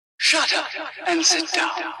Shut up and sit down.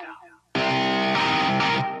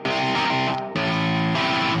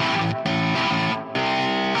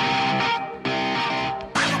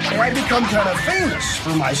 I've become kind of famous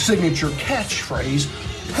for my signature catchphrase,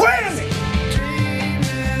 whammy!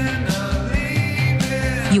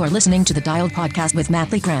 You are listening to the Dialed Podcast with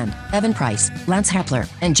Matt LeGrand, Evan Price, Lance Hepler,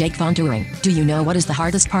 and Jake Von During. Do you know what is the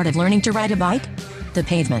hardest part of learning to ride a bike? The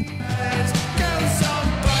pavement.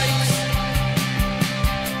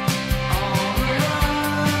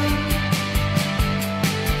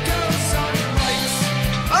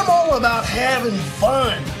 I'm all about having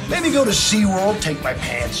fun. Maybe go to SeaWorld, take my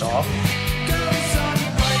pants off.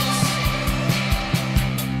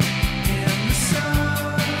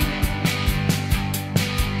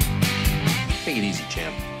 Take it easy,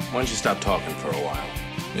 champ. Why don't you stop talking for a while?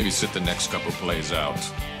 Maybe sit the next couple plays out.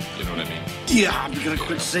 You know what I mean? Yeah, I'm gonna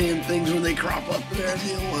quit saying things when they crop up there in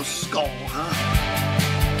the old skull, huh?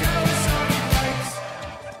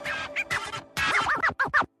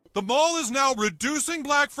 The mall is now reducing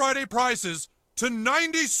Black Friday prices to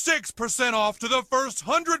 96% off to the first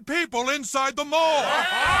 100 people inside the mall.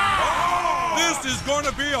 This is going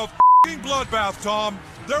to be a f***ing bloodbath, Tom.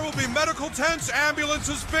 There will be medical tents,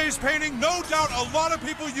 ambulances, face painting. No doubt a lot of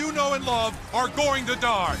people you know and love are going to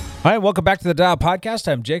die. Hi, welcome back to the Dial Podcast.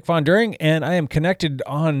 I'm Jake Von During, and I am connected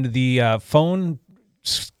on the phone,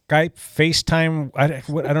 Skype, FaceTime.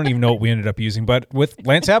 I don't even know what we ended up using, but with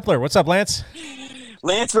Lance Hepler. What's up, Lance?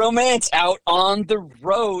 Lance Romance out on the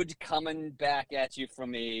road, coming back at you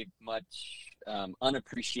from a much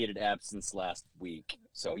unappreciated absence last week.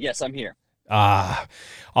 So, yes, I'm here.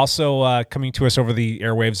 Also coming to us over the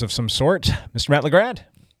airwaves of some sort, Mr. Matt LeGrand.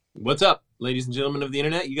 What's up, ladies and gentlemen of the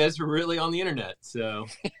internet? You guys are really on the internet, so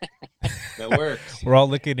that works. We're all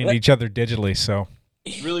looking at each other digitally, so.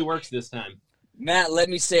 It really works this time. Matt, let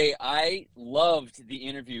me say, I loved the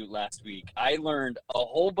interview last week. I learned a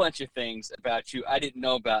whole bunch of things about you I didn't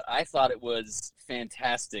know about. I thought it was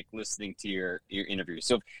fantastic listening to your interview.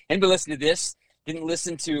 So if anybody listening to this didn't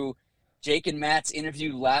listen to Jake and Matt's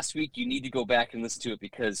interview last week, you need to go back and listen to it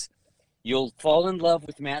because you'll fall in love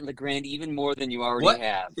with Matt LeGrand even more than you already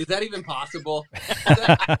have. Is that even possible?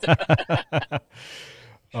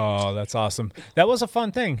 Oh, that's awesome. That was a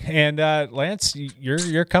fun thing. And Lance,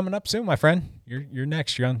 you're coming up soon, my friend. You're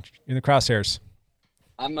next. You're in the crosshairs.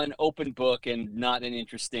 I'm an open book and not an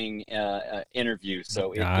interesting interview,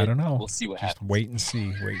 so I don't know. We'll see what happens. Wait and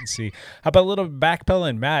see. How about a little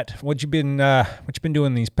backpedaling, Matt? What you been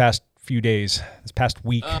doing these past few days? This past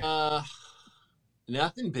week?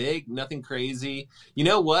 Nothing big, nothing crazy. You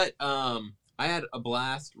know what? I had a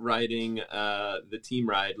blast riding the team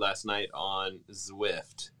ride last night on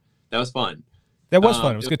Zwift. That was fun. That was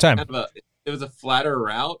fun. It was a good time. It was a flatter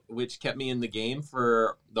route, which kept me in the game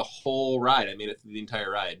for the whole ride. I made it through the entire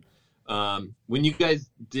ride. When you guys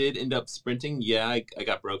did end up sprinting, yeah, I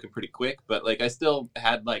got broken pretty quick, but like I still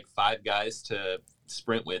had like 5 guys to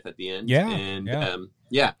sprint with at the end.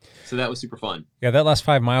 Yeah. So that was super fun. Yeah, that last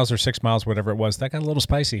 5 miles or 6 miles, whatever it was, that got a little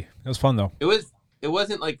spicy. It was fun though. It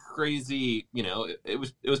wasn't like crazy, you know, it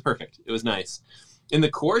was perfect. It was nice. And the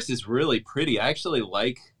course is really pretty. I actually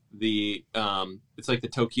like the it's like the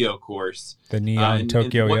Tokyo course. The Neon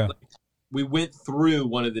Tokyo, yeah. We went through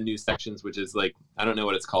one of the new sections, which is like, I don't know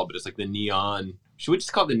what it's called, but it's like the neon. Should we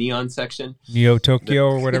just call it the neon section? Neo Tokyo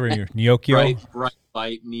or whatever. Neokyo. Bright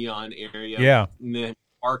light neon area. Yeah. And then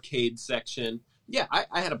arcade section. Yeah,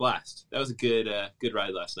 I had a blast. That was a good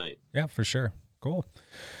ride last night. Yeah, for sure. Cool.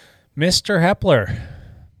 Mr. Hepler,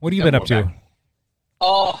 what have you been up to?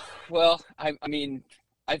 Oh, well, I mean,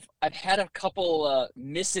 I've had a couple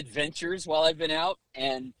misadventures while I've been out,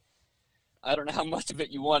 and I don't know how much of it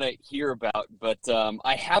you want to hear about, but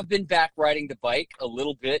I have been back riding the bike a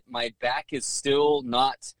little bit. My back is still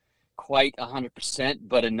not quite 100%,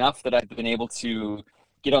 but enough that I've been able to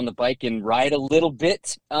get on the bike and ride a little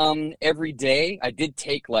bit every day. I did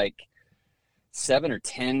take like 7 or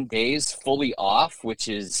 10 days fully off, which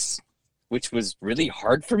was really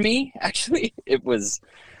hard for me. Actually, that was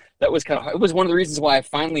kind of hard. It was one of the reasons why I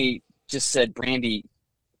finally just said, Brandy,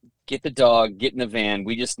 get the dog, get in the van.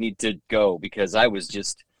 We just need to go, because I was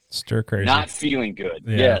just stir crazy, not feeling good.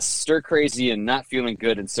 Yeah. Yes, stir crazy and not feeling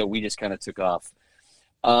good, and so we just kind of took off.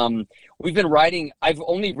 We've been riding. I've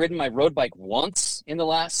only ridden my road bike once in the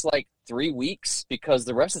last like 3 weeks, because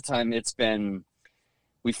the rest of the time it's been,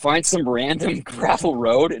 we find some random gravel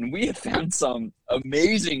road, and we have found some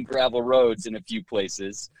amazing gravel roads in a few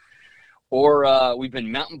places. Or we've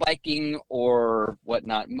been mountain biking or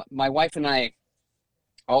whatnot. My wife and I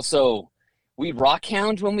also, we rock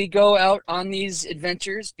hound when we go out on these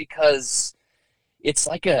adventures, because it's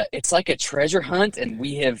like a treasure hunt, and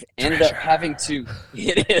we have ended up having to.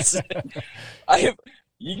 It is. I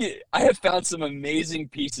have found some amazing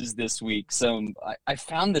pieces this week. I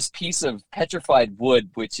found this piece of petrified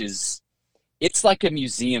wood, which is, it's like a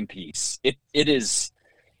museum piece. It is.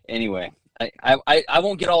 Anyway, I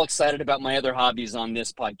won't get all excited about my other hobbies on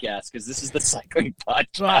this podcast because this is the cycling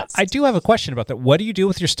podcast. I do have a question about that. What do you do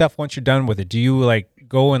with your stuff once you're done with it? Do you like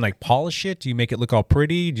go and like polish it? Do you make it look all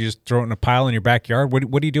pretty? Do you just throw it in a pile in your backyard?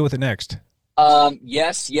 What do you do with it next?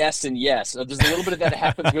 Yes, and yes. There's a little bit of that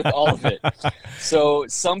happens with all of it. So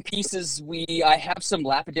some pieces I have some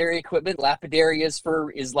lapidary equipment. Lapidary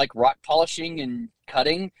is like rock polishing and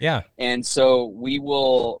cutting. Yeah. And so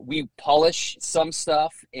we polish some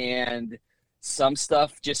stuff, and some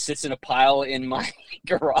stuff just sits in a pile in my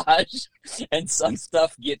garage, and some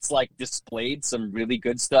stuff gets like displayed, some really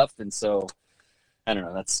good stuff. And so I don't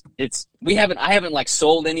know, I haven't like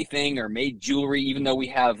sold anything or made jewelry, even though we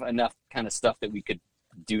have enough kind of stuff that we could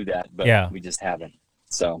do that, but we just haven't.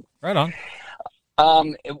 So right on.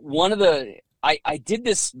 I did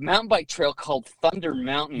this mountain bike trail called Thunder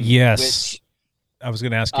Mountain. Yes. Which, I was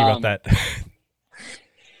going to ask you about that.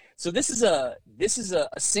 So this is a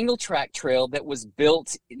single track trail that was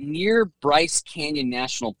built near Bryce Canyon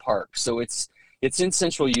National Park. So it's in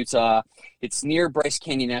central Utah. It's near Bryce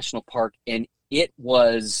Canyon National Park, and it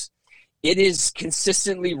is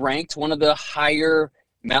consistently ranked one of the higher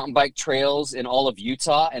mountain bike trails in all of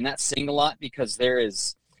Utah, and that's saying a lot because there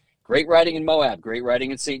is great riding in Moab, great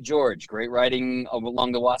riding in St. George, great riding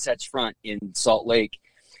along the Wasatch Front in Salt Lake.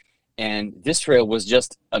 And this trail was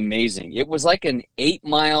just amazing. It was like an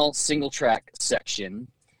 8-mile single track section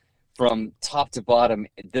from top to bottom.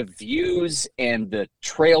 The views and the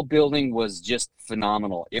trail building was just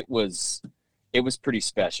phenomenal. It was pretty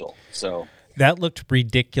special. So that looked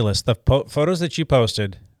ridiculous. The photos that you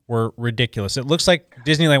posted were ridiculous. It looks like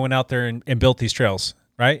Disneyland went out there and built these trails,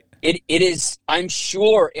 right? It is, I'm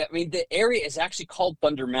sure. I mean, the area is actually called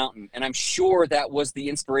Thunder Mountain, and I'm sure that was the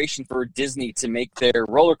inspiration for Disney to make their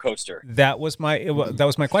roller coaster. That was my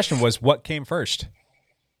question, was what came first?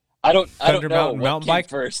 I don't know Mountain, what mountain came bike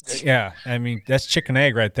first. Yeah, I mean, that's chicken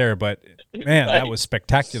egg right there, but man, that was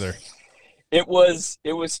spectacular. It was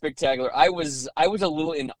spectacular. I was a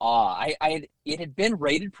little in awe. It had been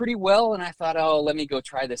rated pretty well, and I thought, oh, let me go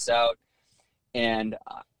try this out. And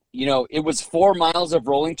it was 4 miles of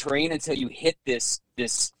rolling terrain until you hit the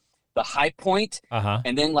high point,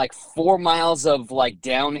 and then like 4 miles of like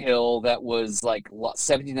downhill that was like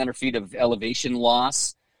 1,700 feet of elevation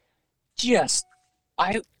loss.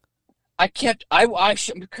 I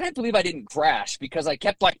couldn't believe I didn't crash because I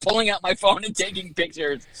kept like pulling out my phone and taking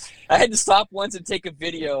pictures. I had to stop once and take a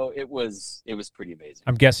video. It was pretty amazing.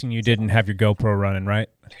 I'm guessing you didn't have your GoPro running, right?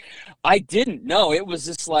 I didn't. No, it was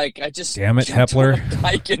just like I just damn it, Hepler.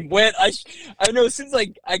 Bike and went. I know since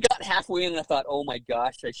like I got halfway in and I thought, oh my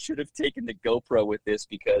gosh, I should have taken the GoPro with this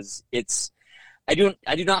because I do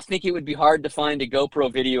not think it would be hard to find a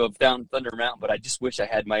GoPro video of down Thunder Mountain, but I just wish I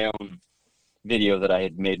had my own video that I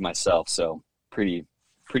had made myself. So pretty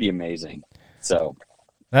amazing. So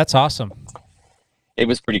that's awesome. It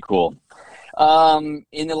was pretty cool.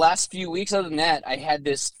 In the last few weeks, other than that, I had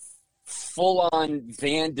this full-on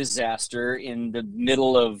van disaster in the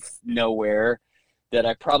middle of nowhere that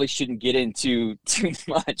I probably shouldn't get into too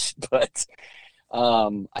much, but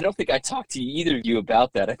I don't think I talked to either of you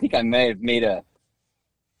about that. I think I may have made an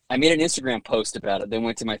Instagram post about it, then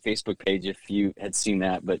went to my Facebook page if you had seen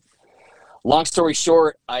that. But long story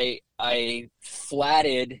short, I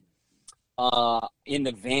flatted in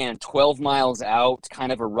the van 12 miles out,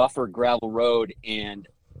 kind of a rougher gravel road, and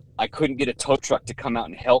I couldn't get a tow truck to come out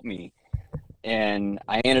and help me. And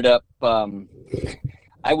I ended up,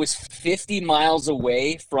 I was 50 miles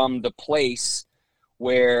away from the place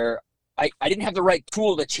where I didn't have the right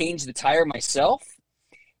tool to change the tire myself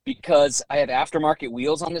because I have aftermarket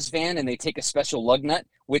wheels on this van and they take a special lug nut,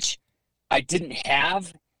 which I didn't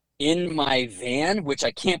have in my van, which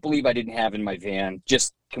I can't believe I didn't have in my van.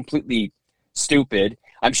 Just completely stupid.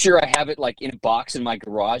 I'm sure I have it like in a box in my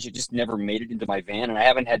garage. It just never made it into my van, and I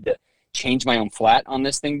haven't had to change my own flat on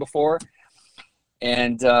this thing before.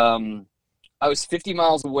 And I was 50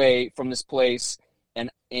 miles away from this place,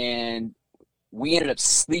 and we ended up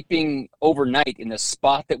sleeping overnight in the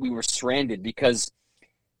spot that we were stranded because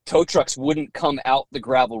tow trucks wouldn't come out the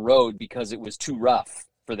gravel road because it was too rough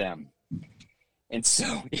for them. And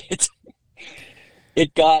so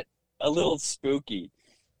it got a little spooky.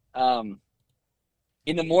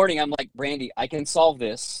 In the morning, I'm like, Brandy, I can solve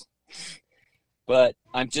this, but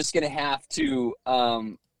I'm just going to have to,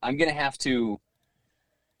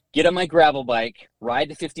 get on my gravel bike, ride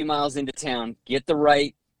the 50 miles into town, get the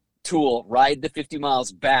right tool, ride the 50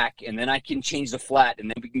 miles back, and then I can change the flat, and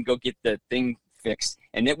then we can go get the thing fixed.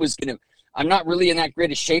 And it was going to, I'm not really in that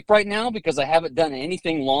great of shape right now because I haven't done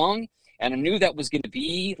anything long, and I knew that was going to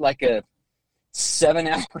be like a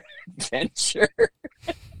 7-hour adventure.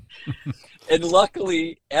 And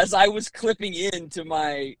luckily, as I was clipping into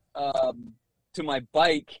my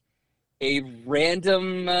bike, a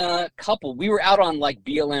random couple, we were out on like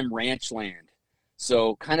BLM ranch land,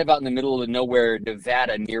 so kind of out in the middle of nowhere,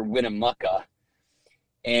 Nevada, near Winnemucca.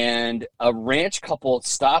 And a ranch couple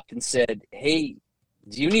stopped and said, "Hey,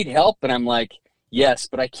 do you need help?" And I'm like, "Yes,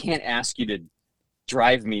 but I can't ask you to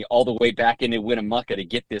drive me all the way back into Winnemucca to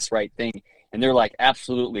get this right thing." And they're like,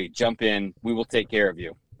 "Absolutely, jump in. We will take care of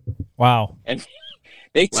you." Wow. And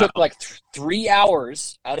they took like 3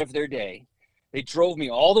 hours out of their day. They drove me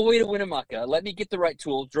all the way to Winnemucca, let me get the right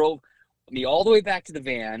tool, drove me all the way back to the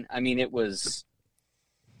van. I mean, I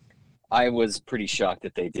was pretty shocked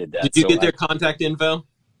that they did that. Did you get their contact info?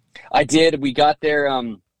 I did. We got their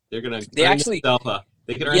They're gonna. They actually.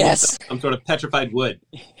 They could earn themselves some sort of petrified wood.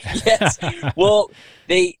 Yes. Well,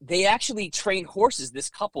 they actually train horses. This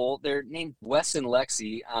couple, they're named Wes and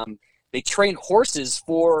Lexi. They train horses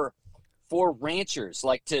for ranchers,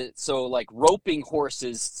 like roping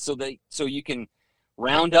horses so you can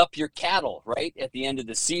round up your cattle right at the end of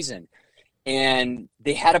the season. And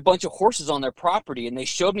they had a bunch of horses on their property, and they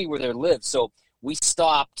showed me where they lived. So we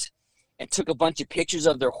stopped and took a bunch of pictures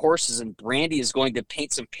of their horses, and Brandy is going to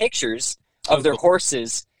paint some pictures of their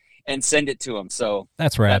horses and send it to them. So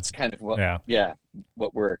that's rad. That's kind of what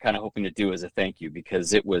what we're kind of hoping to do as a thank you,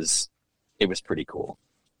 because it was pretty cool.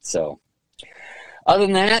 So other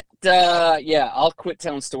than that, I'll quit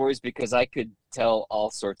telling stories because I could tell all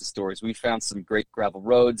sorts of stories. We found some great gravel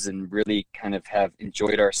roads and really kind of have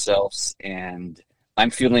enjoyed ourselves, and I'm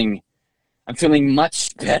feeling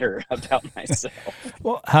much better about myself.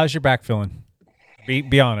 Well, how's your back feeling?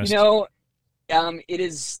 Be honest.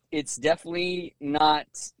 It's definitely not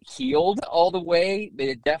healed all the way, but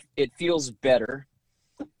it feels better.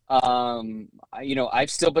 I've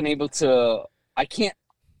still been able to. I can't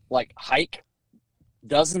like hike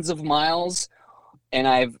dozens of miles,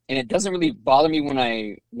 and it doesn't really bother me when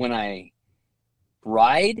I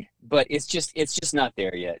ride, but it's just not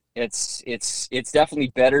there yet. It's definitely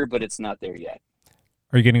better, but it's not there yet.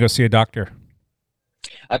 Are you going to go see a doctor?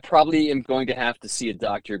 I probably am going to have to see a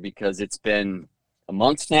doctor because it's been a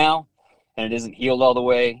month now and it isn't healed all the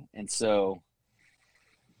way. And so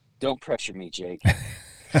don't pressure me, Jake.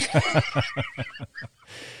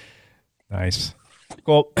 Nice.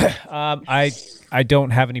 Cool. I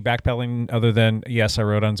don't have any backpedaling other than, yes, I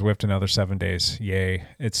rode on Zwift another 7 days. Yay.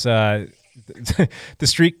 It's the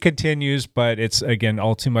streak continues, but it's, again,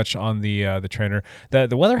 all too much on the trainer.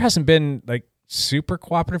 The weather hasn't been like super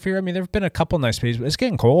cooperative here. I mean, there have been a couple nice days, but it's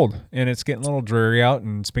getting cold and it's getting a little dreary out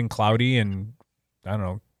and it's been cloudy, and I don't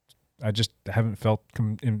know. I just haven't felt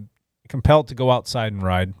compelled to go outside and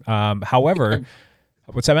ride. However,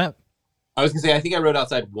 what's that, Matt? I was going to say, I think I rode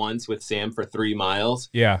outside once with Sam for 3 miles.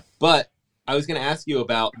 Yeah. But I was going to ask you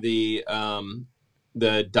about the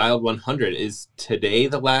Dialed 100. Is today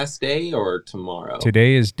the last day or tomorrow?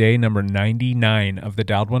 Today is day number 99 of the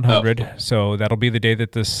Dialed 100. Oh. So that'll be the day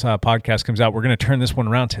that this podcast comes out. We're going to turn this one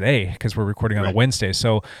around today because we're recording on a Wednesday.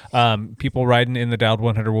 So people riding in the Dialed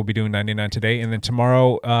 100 will be doing 99 today. And then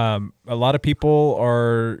tomorrow, a lot of people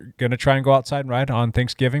are going to try and go outside and ride on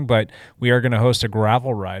Thanksgiving, but we are going to host a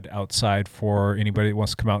gravel ride outside for anybody that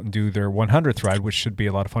wants to come out and do their 100th ride, which should be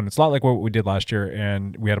a lot of fun. It's a lot like what we did last year,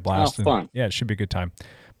 and we had a blast. Oh, fun. Yeah, it should be a good time.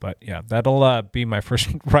 But yeah, that'll be my first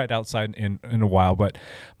ride outside in a while. But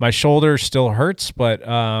my shoulder still hurts, but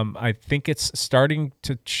I think it's starting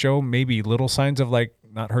to show maybe little signs of like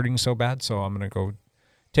not hurting so bad. So I'm gonna go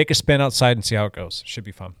take a spin outside and see how it goes. Should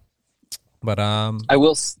be fun. But I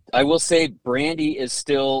will say Brandy is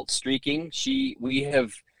still streaking.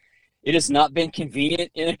 It has not been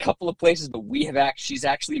convenient in a couple of places, but she's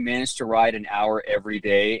actually managed to ride an hour every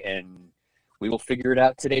day, and we will figure it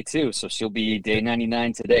out today too. So she'll be day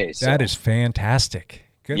 99 today. So. That is fantastic.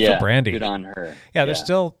 Good for Brandy. Good on her. Yeah, there's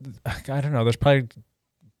still, I don't know, there's probably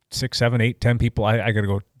 6, 7, 8, 10 people. I got to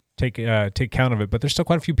go take count of it, but there's still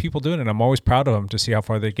quite a few people doing it. I'm always proud of them to see how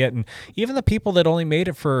far they get. And even the people that only made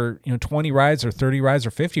it for 20 rides or 30 rides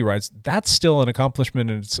or 50 rides, that's still an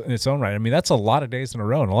accomplishment in its own right. I mean, that's a lot of days in a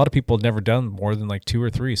row, and a lot of people have never done more than like 2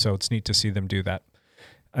 or 3. So it's neat to see them do that.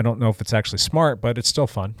 I don't know if it's actually smart, but it's still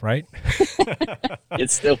fun, right?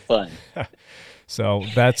 It's still fun. So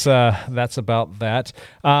that's about that.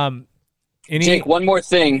 Jake, one more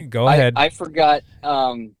thing. Go ahead. I forgot.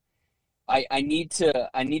 I I need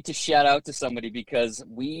to shout out to somebody because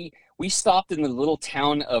we stopped in the little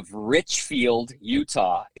town of Richfield,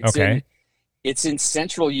 Utah. It's in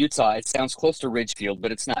central Utah. It sounds close to Ridgefield,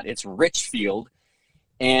 but it's not. It's Richfield.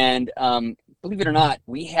 And believe it or not,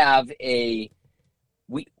 we have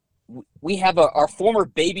our former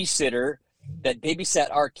babysitter that babysat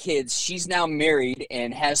our kids. She's now married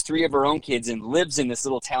and has 3 of her own kids and lives in this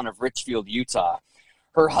little town of Richfield, Utah.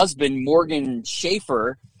 Her husband, Morgan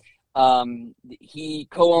Schaefer, he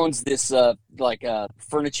co-owns this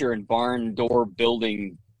furniture and barn door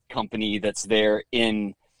building company that's there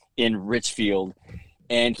in Richfield,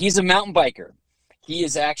 and he's a mountain biker. He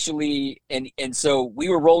is actually, and so we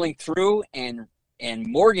were rolling through, and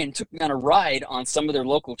Morgan took me on a ride on some of their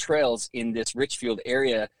local trails in this Richfield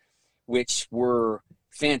area, which were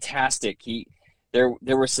fantastic. There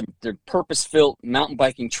were some purpose-built mountain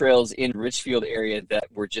biking trails in Richfield area that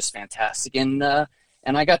were just fantastic, and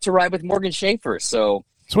I got to ride with Morgan Schaefer. So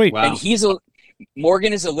sweet. Wow. And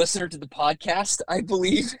Morgan is a listener to the podcast, I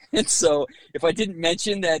believe. And so if I didn't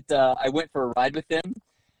mention that I went for a ride with him,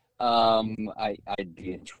 I'd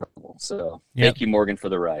be in trouble. So Thank you, Morgan, for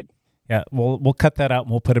the ride. Yeah, we'll cut that out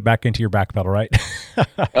and we'll put it back into your back pedal, right?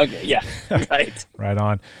 Okay, yeah, right. Right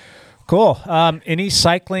on. Cool. Any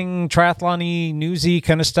cycling, triathlon-y, newsy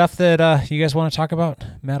kind of stuff that you guys want to talk about?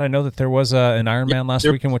 Matt, I know that there was an Ironman last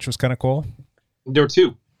weekend, which was kind of cool. There were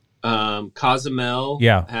 2. Cozumel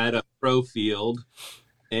had a pro field,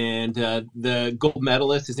 and the gold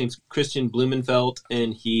medalist, his name's Christian Blumenfeld,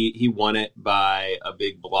 and he won it by a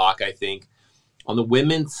big block, I think. On the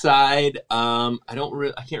women's side, I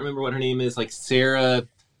can't remember what her name is. Like Sarah,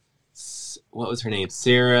 what was her name?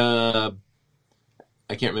 Sarah,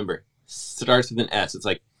 I can't remember. Starts with an S. It's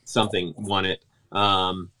like something won it.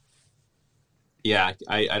 I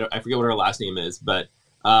forget what her last name is, but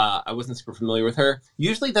I wasn't super familiar with her.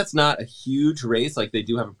 Usually that's not a huge race. Like they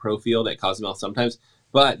do have a pro field at Cozumel sometimes,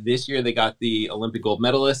 but this year they got the Olympic gold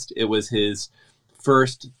medalist. It was his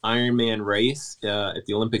first Ironman race. At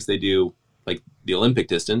the Olympics, they do like the Olympic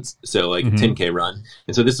distance. So like a 10K run.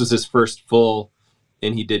 And so this was his first full,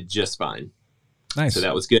 and he did just fine. Nice. So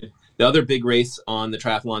that was good. The other big race on the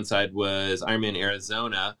triathlon side was Ironman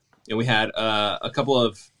Arizona. And we had a couple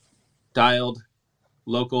of dialed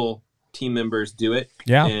local team members do it.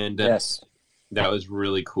 Yeah. And that was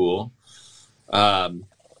really cool. Scott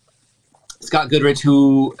Goodrich,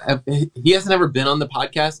 he hasn't ever been on the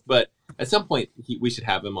podcast, but at some point we should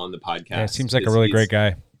have him on the podcast. Yeah, seems like a really great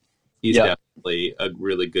guy. He's definitely a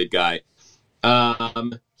really good guy.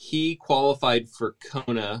 He qualified for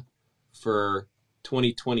Kona for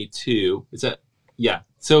 2022. Is that? Yeah.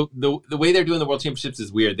 So the way they're doing the World Championships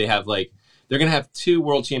is weird. They have they're going to have 2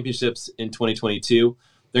 World Championships in 2022.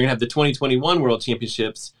 They're going to have the 2021 World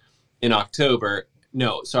Championships in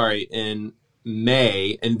in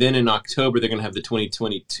May. And then in October, they're going to have the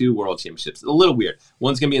 2022 World Championships. A little weird.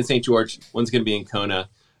 One's going to be in St. George. One's going to be in Kona.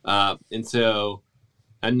 And so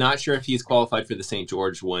I'm not sure if he's qualified for the St.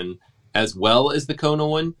 George one as well as the Kona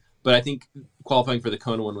one. But I think qualifying for the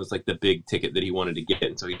Kona one was like the big ticket that he wanted to get.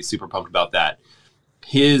 And so he's super pumped about that.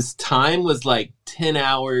 His time was like 10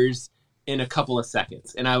 hours in a couple of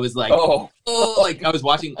seconds. And I was like, like I was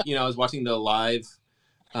watching the live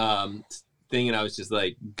thing, and I was just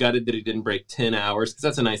like gutted that he didn't break 10 hours because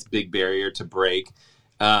that's a nice big barrier to break.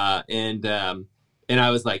 And I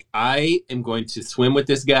was like, I am going to swim with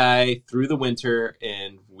this guy through the winter,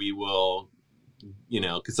 and we will,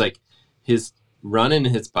 because like his run and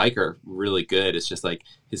his bike are really good. It's just like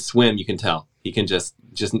his swim, you can tell he can just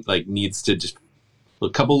like needs to just a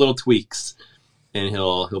couple little tweaks, and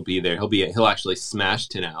he'll be there. He'll actually smash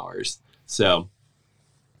 10 hours. So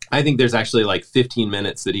I think there's actually like 15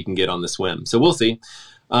 minutes that he can get on the swim. So we'll see.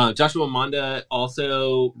 Joshua Monda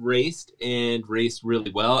also raced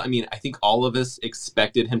really well. I mean, I think all of us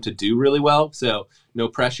expected him to do really well, so no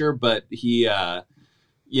pressure, but he, I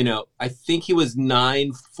think he was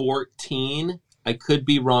 9:14. I could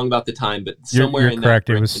be wrong about the time, but somewhere you're correct.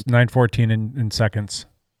 It was 9:14 in seconds.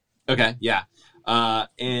 Okay. Yeah.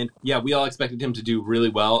 We all expected him to do really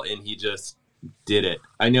well, and he just did it.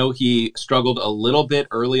 I know he struggled a little bit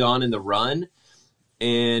early on in the run,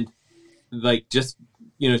 and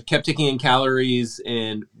kept taking in calories,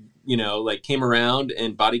 and came around,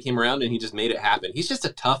 and body came around, and he just made it happen. He's just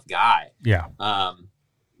a tough guy. Yeah.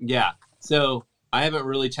 So I haven't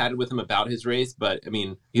really chatted with him about his race, but I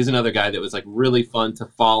mean, he's another guy that was like really fun to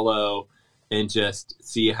follow and just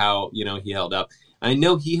see how, he held up. I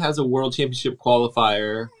know he has a World Championship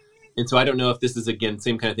qualifier, and so I don't know if this is, again,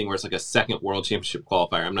 same kind of thing where it's like a second World Championship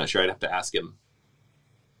qualifier. I'm not sure. I'd have to ask him.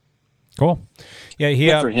 Cool. Yeah,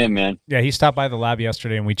 Good for him, man. Yeah, he stopped by the lab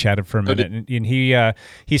yesterday and we chatted for a minute. And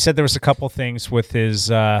he said there was a couple things with his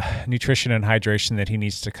nutrition and hydration that he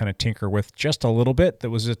needs to kind of tinker with just a little bit. That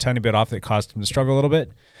was a tiny bit off that caused him to struggle a little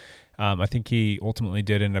bit. I think he ultimately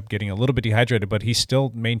did end up getting a little bit dehydrated, but he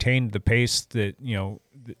still maintained the pace that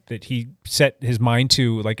that he set his mind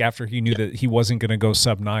to. Like after he knew that he wasn't going to go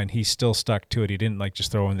sub-9, he still stuck to it. He didn't like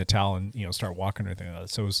just throw in the towel and start walking or anything like that.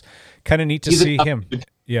 So it was kind of neat to see him.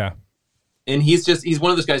 Yeah. And he's one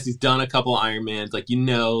of those guys who's done a couple of Ironmans. Like,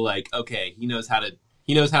 okay, he knows how to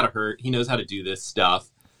hurt. He knows how to do this stuff.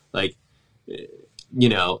 Like,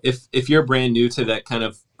 if you're brand new to that kind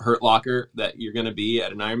of hurt locker that you're going to be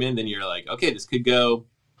at an Ironman, then you're like, okay, this could go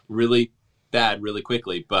really bad really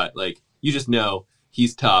quickly. But like, you just know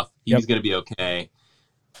he's tough. He's going to be okay.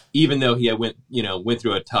 Even though he went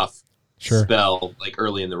through a tough spell like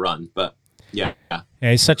early in the run. But yeah,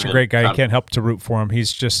 he's such a great guy. You can't help to root for him.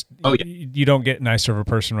 He's just, you don't get nicer of a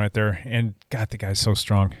person right there. And God, the guy's so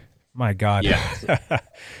strong. My God. Yeah.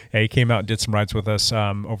 He came out and did some rides with us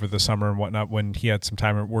over the summer and whatnot when he had some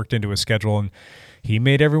time worked into his schedule, and he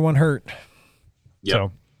made everyone hurt. Yep.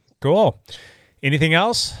 So cool. Anything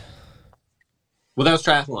else? Well, that was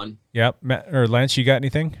triathlon. Yep. Lance, you got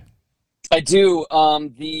anything? I do.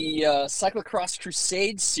 The Cyclocross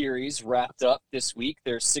Crusade series wrapped up this week.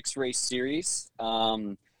 Their 6-race series.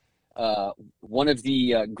 One of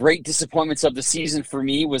the great disappointments of the season for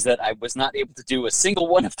me was that I was not able to do a single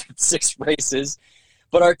one of the 6 races.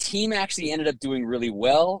 But our team actually ended up doing really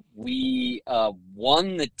well. We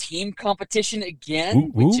won the team competition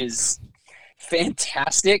again, which is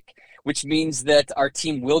fantastic, which means that our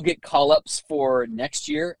team will get call-ups for next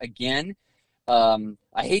year again. I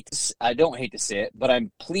don't hate to say it, but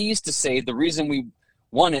I'm pleased to say the reason we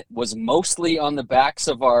won it was mostly on the backs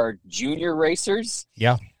of our junior racers.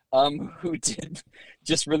 Yeah. Who did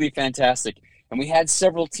just really fantastic. And we had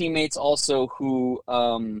several teammates also who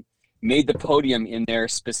made the podium in their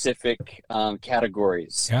specific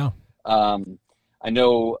categories. Yeah. I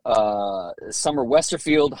know Summer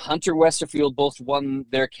Westerfield, Hunter Westerfield both won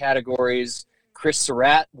their categories. Chris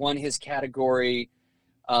Surratt won his category.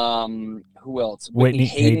 Who else? Whitney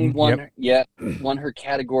Hayden won. Yep. Won her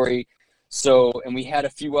category. So, and we had a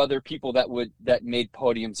few other people that made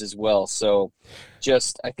podiums as well. So,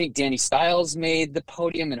 I think Danny Stiles made the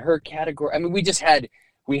podium in her category. I mean,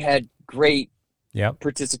 we had great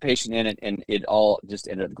participation in it, and it all just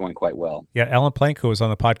ended up going quite well. Yeah, Alan Plank, who was on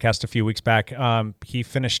the podcast a few weeks back, he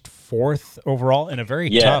finished 4th overall in a very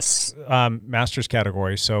tough Masters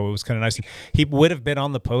category, so it was kind of nice. He would have been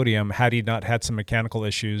on the podium had he not had some mechanical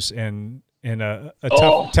issues and a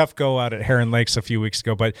tough go out at Heron Lakes a few weeks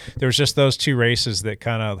ago. But there was just those 2 races that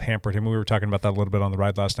kind of hampered him. We were talking about that a little bit on the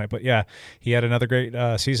ride last night. But yeah, he had another great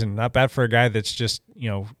season. Not bad for a guy that's just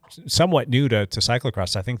somewhat new to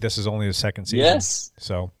cyclocross. I think this is only his 2nd season. Yes.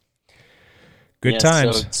 So good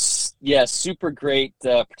times. So super great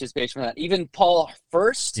participation from that. Even Paul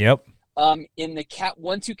First. Yep. In the Cat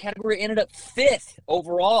 1-2 category ended up 5th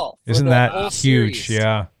overall. Isn't that huge? Series,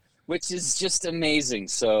 yeah. Which is just amazing.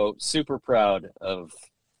 So super proud of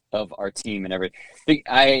our team and everything.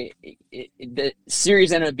 The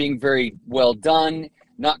series ended up being very well done.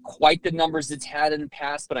 Not quite the numbers it's had in the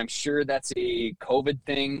past, but I'm sure that's a COVID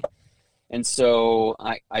thing. And so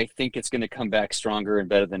I think it's going to come back stronger and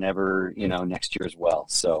better than ever, next year as well.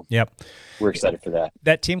 So we're excited for that.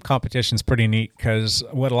 That team competition is pretty neat because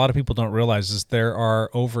what a lot of people don't realize is there are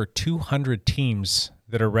over 200 teams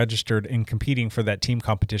that are registered and competing for that team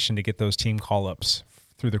competition to get those team call-ups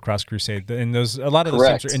through the Cross Crusade. And a lot of those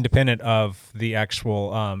teams are independent of the actual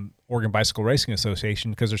Oregon Bicycle Racing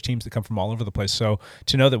Association because there's teams that come from all over the place. So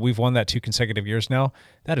to know that we've won that 2 consecutive years now,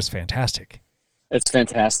 that is fantastic. It's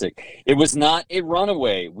fantastic. It was not a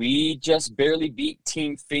runaway. We just barely beat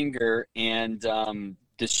Team Finger and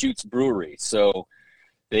Deschutes Brewery. So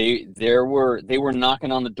they were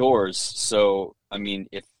knocking on the doors. So I mean,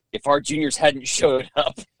 if our juniors hadn't showed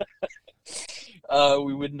up,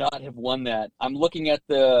 we would not have won that. I'm looking at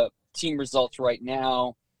the team results right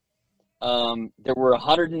now. There were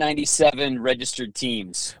 197 registered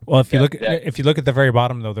teams. Well, if you look at the very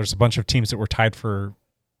bottom, though, there's a bunch of teams that were tied for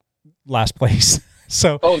last place.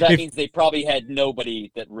 So that means they probably had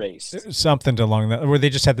nobody that raced. Something along that, or they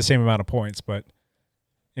just had the same amount of points. But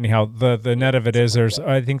anyhow, the net of it is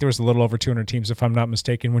I think there was a little over 200 teams, if I'm not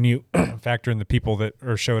mistaken, when you factor in the people that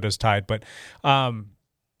are showed as tied. But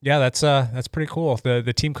that's pretty cool.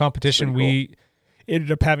 The team competition, we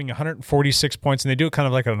ended up having 146 points, and they do it kind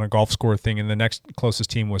of like on a golf score thing, and the next closest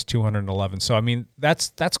team was 211. So, I mean,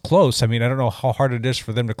 that's close. I mean, I don't know how hard it is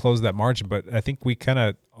for them to close that margin, but I think we kind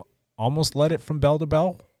of almost led it from bell to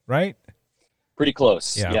bell, right? Pretty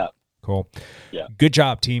close. Yeah. Yeah. Cool. Yeah. Good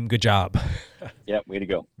job, team. Good job. Yeah. Way to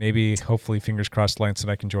go. Maybe, hopefully, fingers crossed, Lance,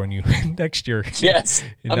 and I can join you next year. Yes.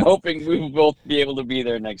 I'm hoping we will both be able to be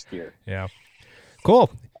there next year. Yeah.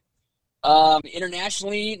 Cool.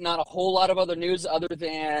 Internationally, not a whole lot of other news other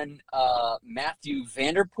than Matthew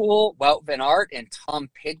Vanderpool, Wout van Aert, and Tom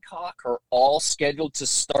Pidcock are all scheduled to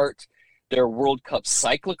start their World Cup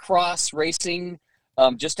cyclocross racing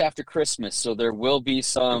just after Christmas. So there will be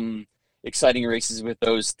some exciting races with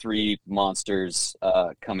those three monsters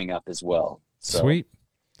coming up as well. So, Sweet.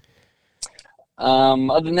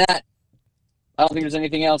 Other than that, I don't think there's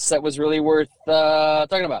anything else that was really worth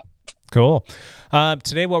talking about. Cool.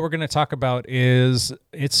 Today, what we're going to talk about is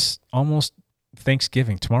it's almost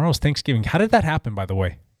Thanksgiving. Tomorrow's Thanksgiving. How did that happen, by the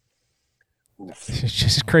way? It's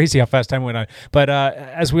just crazy how fast time went on. But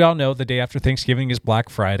as we all know, the day after Thanksgiving is Black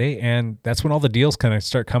Friday, and that's when all the deals kind of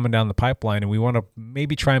start coming down the pipeline. And we want to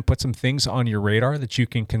maybe try and put some things on your radar that you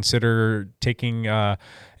can consider taking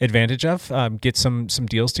advantage of. Get some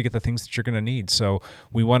deals to get the things that you're going to need. So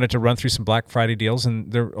we wanted to run through some Black Friday deals,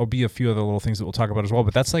 and there will be a few other little things that we'll talk about as well.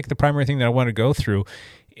 But that's like the primary thing that I want to go through.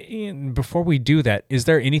 And before we do that, is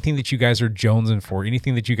there anything that you guys are jonesing for?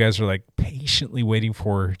 Anything that you guys are like patiently waiting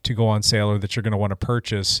for to go on sale, or that you're going to want to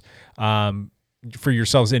purchase for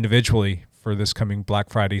yourselves individually for this coming Black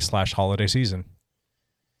Friday / holiday season?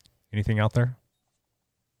 Anything out there?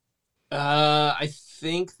 I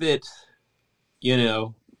think that,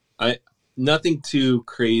 nothing too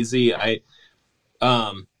crazy. There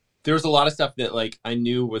was a lot of stuff that like I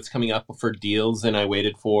knew was coming up for deals and I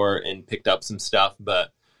waited for and picked up some stuff,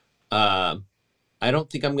 but I don't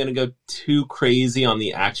think I'm going to go too crazy on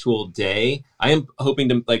the actual day. I am hoping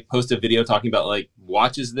to like post a video talking about like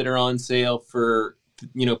watches that are on sale for,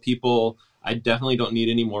 people. I definitely don't need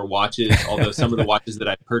any more watches, although some of the watches that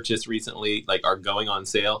I purchased recently like are going on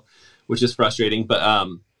sale, which is frustrating. But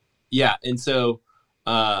yeah. And so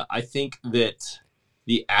I think that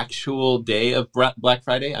the actual day of Black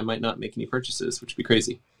Friday, I might not make any purchases, which would be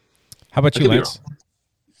crazy. How about you, Lance?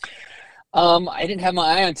 I didn't have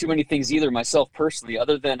my eye on too many things either myself personally,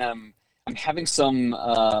 other than I'm having some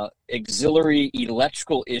auxiliary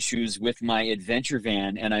electrical issues with my adventure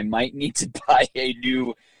van, and I might need to buy a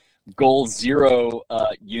new Goal Zero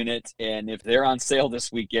unit. And if they're on sale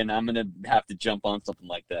this weekend, I'm going to have to jump on something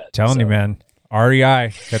like that. Telling you, man.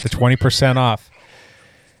 REI got the 20% off.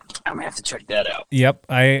 I'm gonna have to check that out. Yep,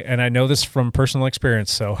 I know this from personal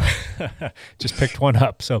experience, so just picked one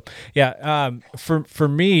up. So yeah, for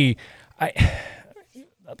me,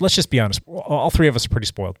 let's just be honest. All three of us are pretty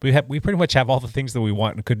spoiled. We pretty much have all the things that we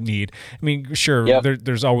want and could need. I mean, sure, yep.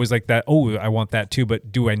 There's always like that. Oh, I want that too,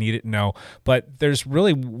 but do I need it? No. But there's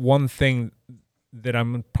really one thing that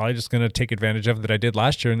I'm probably just going to take advantage of that I did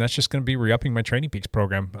last year, and that's just going to be re-upping my Training Peaks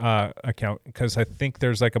program account, because I think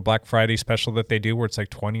there's like a Black Friday special that they do where it's like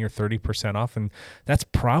 20 or 30% off, and that's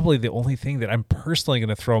probably the only thing that I'm personally going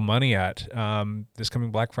to throw money at this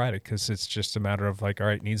coming Black Friday, because it's just a matter of like, all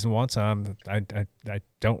right, needs and wants. I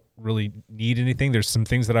don't really need anything. There's some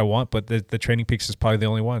things that I want, but the Training Peaks is probably the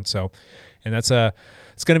only one. So, and that's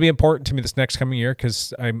it's going to be important to me this next coming year,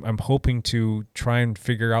 because I'm hoping to try and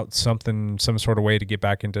figure out some sort of way to get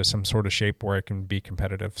back into some sort of shape where I can be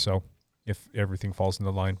competitive. So if everything falls in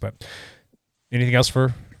the line, but anything else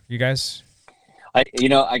for you guys? I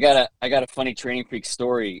got a funny Training Peaks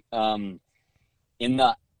story. In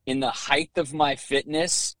the height of my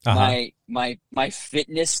fitness, my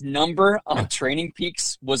fitness number on Training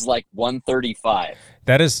Peaks was like 135.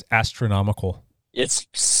 That is astronomical. It's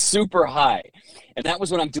super high. And that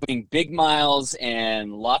was when I'm doing big miles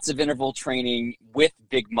and lots of interval training with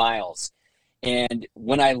big miles. And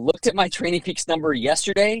when I looked at my Training Peaks number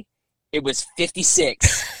yesterday, it was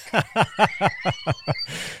 56.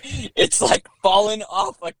 It's like falling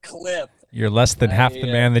off a cliff. You're less than half the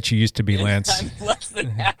man that you used to be, Lance. I'm less than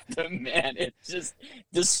half the man. It's just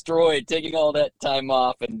destroyed, taking all that time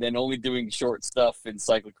off and then only doing short stuff in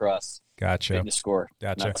cyclocross. Gotcha. Fitness score.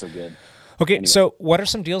 Gotcha. Not so good. Okay, Anyway. So what are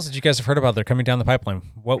some deals that you guys have heard about that are coming down the pipeline?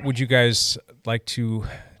 What would you guys like to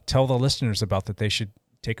tell the listeners about that they should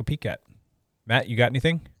take a peek at? Matt, you got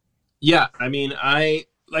anything? Yeah, I mean, like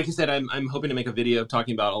I said, I'm hoping to make a video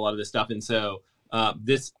talking about a lot of this stuff, and so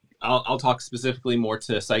I'll talk specifically more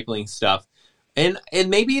to cycling stuff, and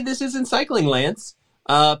maybe this isn't cycling, Lance.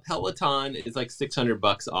 Peloton is like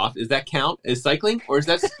 $600 off. Does that count as cycling, or is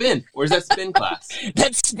that spin, or is that spin class?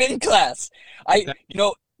 That's spin class.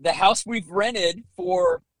 The house we've rented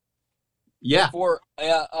for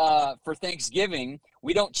Thanksgiving,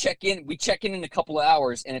 we don't check in. We check in a couple of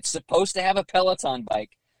hours, and it's supposed to have a Peloton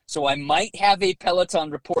bike. So I might have a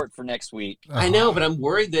Peloton report for next week. I know, but I'm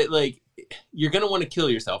worried that like you're gonna want to kill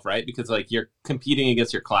yourself, right? Because like you're competing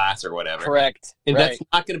against your class or whatever. Correct. And right. that's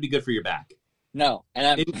not gonna be good for your back. No, and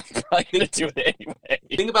I'm probably going to do it anyway.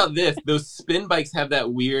 Think about this. Those spin bikes have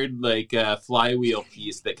that weird like flywheel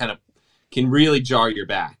piece that kind of can really jar your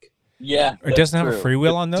back. Yeah. It doesn't have a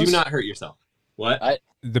freewheel on those? Do not hurt yourself. What?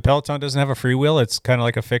 The Peloton doesn't have a freewheel? It's kind of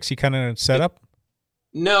like a fixie kind of setup?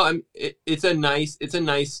 No, it's a nice it's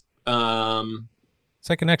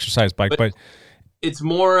like an exercise bike, but it's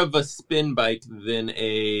more of a spin bike than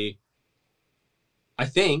I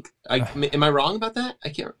think. Am I wrong about that?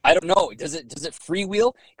 I don't know. Does it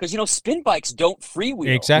freewheel? Because spin bikes don't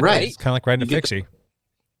freewheel. Exactly. Right. It's kind of like riding a fixie.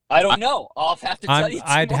 I don't know. I'll have to tell you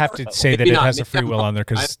tomorrow. I'd have to say that Maybe it not. has a freewheel on there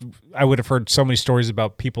because I would have heard so many stories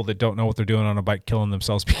about people that don't know what they're doing on a bike killing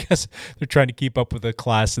themselves because they're trying to keep up with the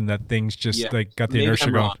class and that thing's just like got the Maybe inertia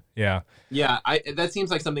I'm going. wrong. Yeah. Yeah, that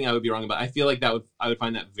seems like something I would be wrong about. I feel like I would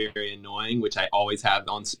find that very annoying, which I always have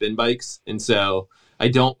on spin bikes. And so I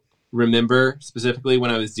don't remember specifically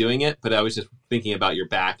when I was doing it, but I was just thinking about your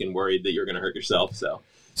back and worried that you're going to hurt yourself. So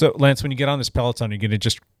Lance, when you get on this Peloton, you're going to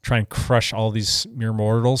just try and crush all these mere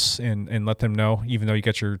mortals and let them know, even though you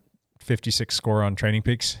got your 56 score on Training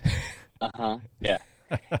Peaks. Yeah.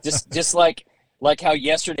 just like how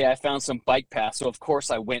yesterday I found some bike paths, so of course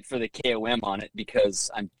I went for the KOM on it because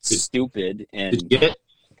I'm stupid and did you get it?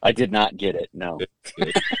 I did not get it. No.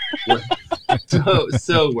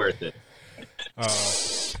 so worth it.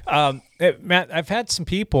 Matt, I've had some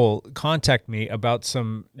people contact me about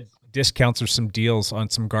some discounts or some deals on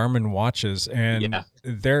some Garmin watches, and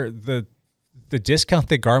the discount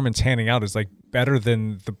that Garmin's handing out is like better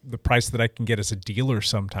than the price that I can get as a dealer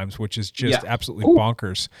sometimes, which is just absolutely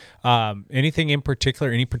bonkers. Anything in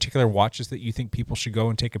particular, any particular watches that you think people should go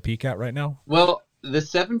and take a peek at right now? Well, the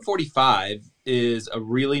 745 is a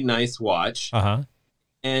really nice watch,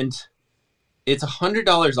 and it's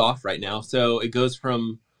 $100 off right now. So it goes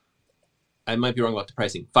from, I might be wrong about the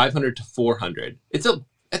pricing, $500 to $400.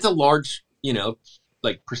 It's a large,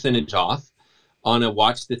 like percentage off on a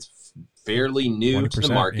watch that's fairly new to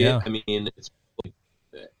the market. Yeah. I mean,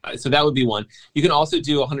 so that would be one. You can also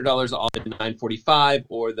do $100 off the 945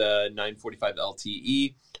 or the 945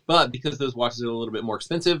 LTE, but because those watches are a little bit more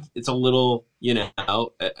expensive, it's a little,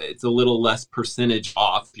 it's a little less percentage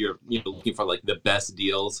off. You're looking for like the best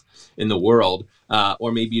deals in the world,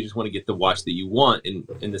 or maybe you just want to get the watch that you want, and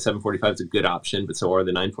the 745 is a good option, but so are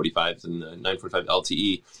the 945s and the 945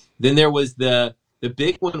 LTE. Then there was the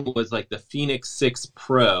big one was like the Phoenix 6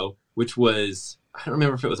 Pro, which was, I don't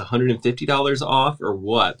remember if it was $150 off or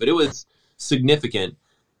what, but it was significant.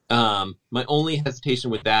 My only hesitation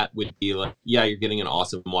with that would be like, yeah, you're getting an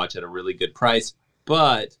awesome watch at a really good price,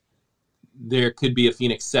 but there could be a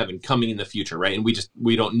Phoenix 7 coming in the future, right? And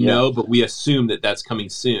we don't know, but we assume that that's coming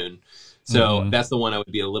soon. So that's the one I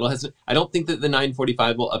would be a little hesitant. I don't think that the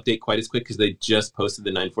 945 will update quite as quick because they just posted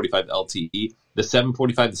the 945 LTE. The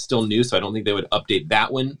 745 is still new, so I don't think they would update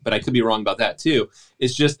that one, but I could be wrong about that too.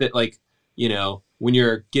 It's just that like, when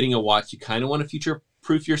you're getting a watch, you kind of want to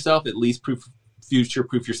future-proof yourself, at least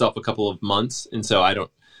future-proof yourself a couple of months. And so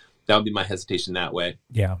that would be my hesitation that way.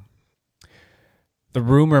 Yeah. The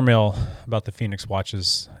rumor mill about the Phoenix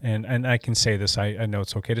watches, and I can say this, I know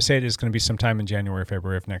it's okay to say it, is going to be sometime in January,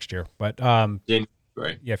 February of next year. But January.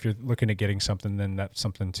 Yeah, if you're looking at getting something, then that's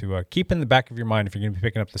something to keep in the back of your mind if you're going to be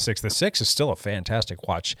picking up the 6. The 6 is still a fantastic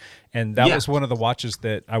watch. And that was one of the watches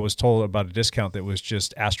that I was told about a discount that was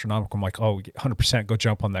just astronomical. I'm like, 100% go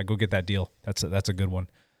jump on that. Go get that deal. That's a good one.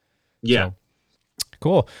 Yeah. So,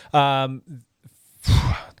 cool.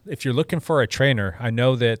 If you're looking for a trainer, I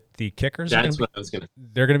know that the kickers they're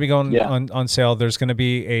going to be going on sale. There's going to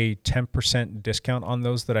be a 10% discount on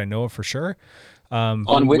those that I know of for sure.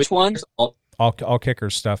 On which ones? All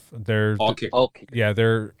kickers stuff. They're all kickers. Yeah,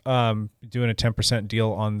 they're doing a 10%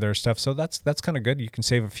 deal on their stuff. So that's kind of good. You can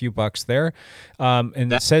save a few bucks there.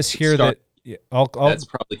 And it says here that's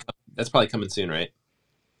probably coming soon, right?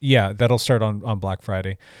 Yeah, that'll start on Black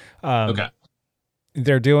Friday. Okay.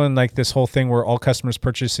 They're doing like this whole thing where all customers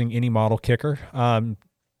purchasing any model kicker,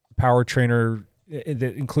 Power Trainer,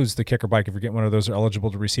 that includes the kicker bike. If you're getting one of those, are eligible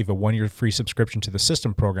to receive a 1-year free subscription to the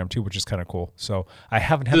system program too, which is kind of cool. So I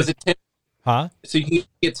haven't had So you can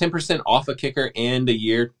get 10% off a kicker and a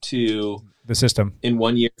year to the system in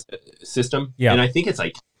 1 year system. Yeah. And I think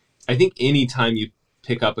I think anytime you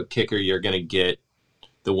pick up a kicker, you're going to get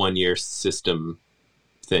the 1 year system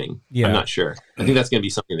thing. Yeah. I'm not sure. I think that's going to be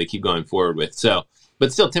something they keep going forward with. So,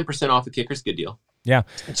 but still 10% off a kicker is a good deal. Yeah.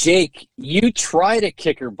 Jake, you tried a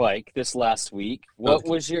kicker bike this last week. What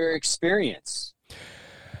was your experience?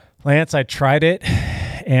 Lance, I tried it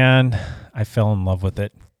and I fell in love with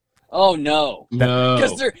it. Oh no, No.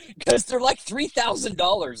 because they're like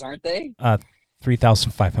 $3,000, aren't they?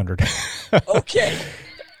 $3,500. Okay.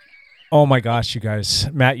 Oh my gosh, you guys,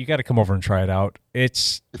 Matt, you got to come over and try it out.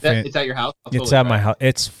 It's It's at your house? I'll it's totally at try my it. house.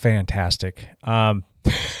 It's fantastic.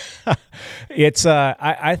 It's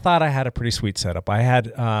I thought I had a pretty sweet setup. I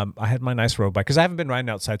had my nice road bike because I haven't been riding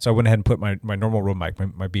outside, so I went ahead and put my normal road bike,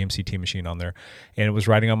 my BMCT machine on there, and it was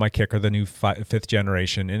riding on my Kicker, the new 5th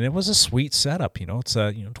generation, and it was a sweet setup. It's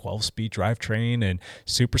a 12-speed drivetrain and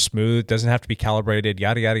super smooth, doesn't have to be calibrated,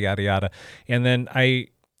 yada yada yada yada. And then I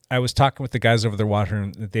was talking with the guys over there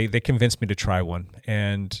watering. They convinced me to try one,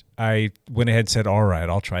 and I went ahead and said, "All right,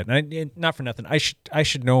 I'll try it." And not for nothing, I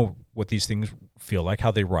should know what these things feel like, how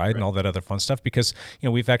they ride, and all that other fun stuff, because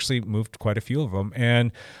we've actually moved quite a few of them.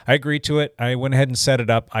 And I agreed to it. I went ahead and set it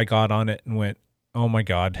up. I got on it and went, oh my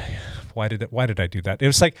God, why did I do that? It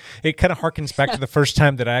was like, it kind of harkens back to the first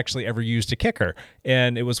time that I actually ever used a Kicker.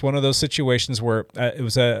 And it was one of those situations where it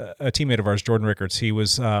was a teammate of ours, Jordan Rickards. He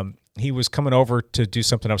was coming over to do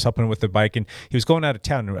something. I was helping him with the bike, and he was going out of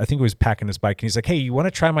town. I think he was packing his bike, and he's like, hey, you want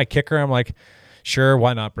to try my Kicker? I'm like, sure,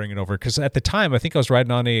 why not bring it over? Because at the time, I think I was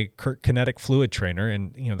riding on a Kinetic Fluid trainer,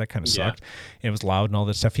 and that kind of sucked. And it was loud and all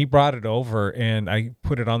that stuff. He brought it over, and I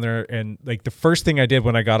put it on there. And like the first thing I did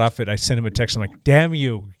when I got off it, I sent him a text. I'm like, damn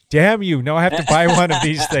you! Now I have to buy one of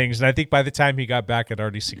these things. And I think by the time he got back, I'd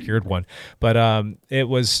already secured one. But it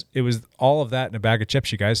was all of that in a bag of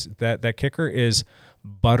chips, you guys. That Kicker is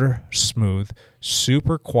butter smooth,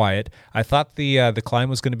 super quiet. I thought the climb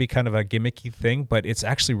was going to be kind of a gimmicky thing, but it's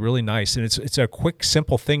actually really nice, and it's a quick,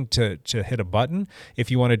 simple thing to hit a button if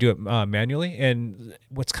you want to do it manually. And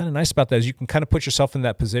what's kind of nice about that is you can kind of put yourself in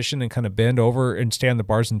that position and kind of bend over and stay on the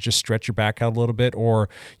bars and just stretch your back out a little bit, or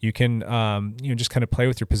you can just kind of play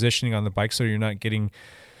with your positioning on the bike so you're not getting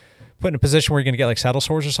put in a position where you're going to get like saddle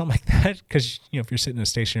sores or something like that, because if you're sitting in a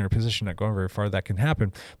stationary position not going very far, that can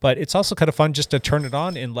happen. But it's also kind of fun just to turn it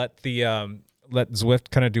on and let Zwift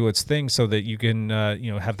kind of do its thing, so that you can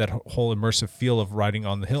have that whole immersive feel of riding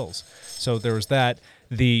on the hills. So there was that.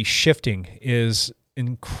 The shifting is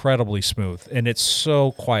incredibly smooth, and it's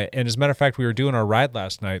so quiet. And as a matter of fact, we were doing our ride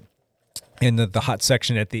last night in the hot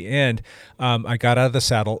section at the end. I got out of the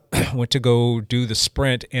saddle, went to go do the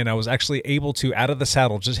sprint, and I was actually able to, out of the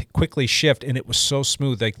saddle, just quickly shift, and it was so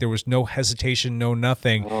smooth. Like there was no hesitation, no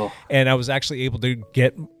nothing. Oh. And I was actually able to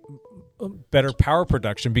get better power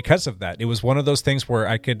production because of that. It was one of those things where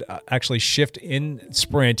I could actually shift in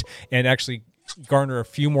sprint and actually garner a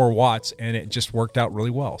few more watts, and it just worked out really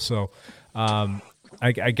well. So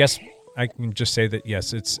I guess I can just say that,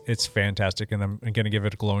 yes, it's fantastic, and I'm going to give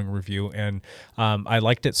it a glowing review. And I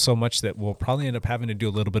liked it so much that we'll probably end up having to do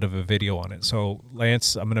a little bit of a video on it. So,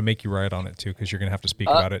 Lance, I'm going to make you ride on it, too, because you're going to have to speak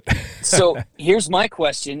about it. So here's my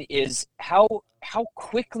question is, how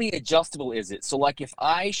quickly adjustable is it? So, like, if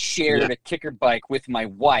I shared a Kicker bike with my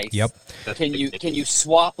wife, can you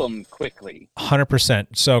swap them quickly? 100%.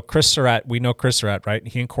 So Chris Surratt, we know Chris Surratt, right?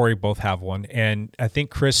 He and Corey both have one. And I think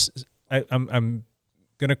Chris, I'm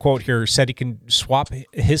going to quote here, said he can swap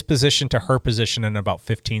his position to her position in about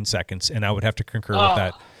 15 seconds, and I would have to concur with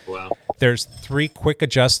that. Wow. There's 3 quick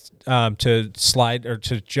adjusts to slide or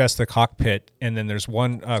to adjust the cockpit, and then there's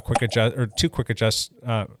one quick adjust or 2 quick adjusts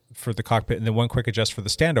for the cockpit, and then 1 quick adjust for the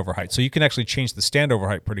standover height. So you can actually change the standover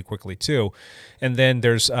height pretty quickly too. And then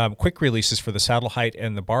there's quick releases for the saddle height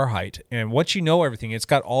and the bar height. And once you know everything, it's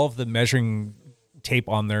got all of the measuring tape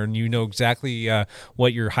on there, and you know exactly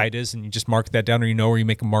what your height is, and you just mark that down, or where you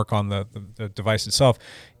make a mark on the device itself.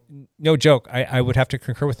 No joke, I would have to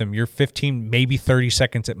concur with them. You're 15, maybe 30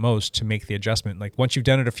 seconds at most to make the adjustment. Like once you've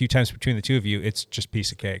done it a few times between the two of you, it's just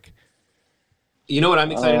piece of cake. You know what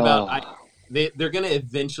I'm excited about? They're going to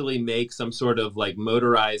eventually make some sort of like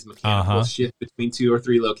motorized mechanical shift between 2 or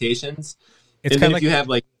 3 locations. It's and then like, if you have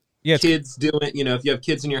like kids doing, if you have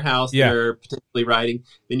kids in your house that are potentially riding,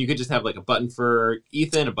 then you could just have like a button for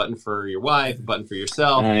Ethan, a button for your wife, a button for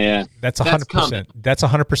yourself. That's 100%. That's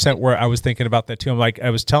 100% where I was thinking about that too. I'm like,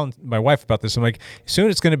 I was telling my wife about this. I'm like,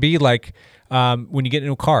 soon it's going to be like when you get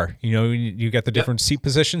into a car, you got the different seat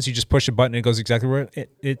positions. You just push a button and it goes exactly where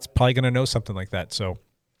it's probably going to know something like that. So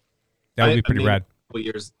that would be pretty rad.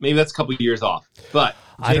 Years, maybe that's a couple of years off, but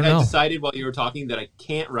I don't know. I decided while you were talking that I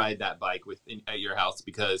can't ride that bike at your house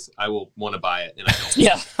because I will want to buy it and I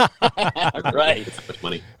don't. Right. It's so much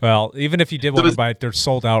money. Well, even if you did want to buy it, they're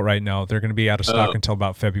sold out right now. They're going to be out of stock until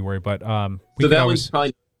about February. But so that one's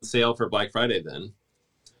probably on sale for Black Friday then.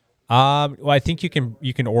 Well, I think you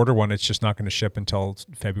can order one. It's just not going to ship until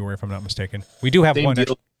February, if I'm not mistaken. We do have one.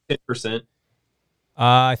 10%.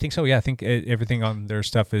 I think so. Yeah, I think everything on their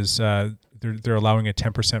stuff is they're allowing a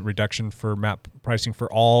 10% reduction for map pricing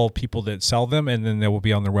for all people that sell them, and then they will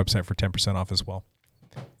be on their website for 10% off as well.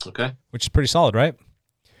 Okay. Which is pretty solid, right?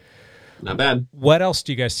 Not bad. What else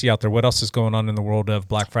do you guys see out there? What else is going on in the world of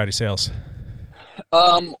Black Friday sales?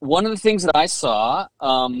 One of the things that I saw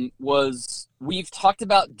was we've talked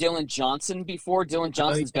about Dylan Johnson before. Dylan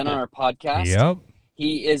Johnson's been on our podcast. Yep.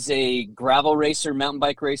 He is a gravel racer, mountain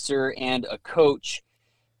bike racer, and a coach.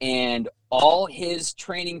 And all his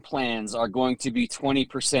training plans are going to be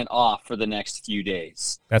 20% off for the next few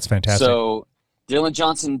days. That's fantastic. So Dylan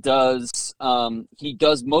Johnson does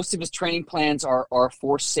most of his training plans are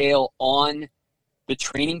for sale on the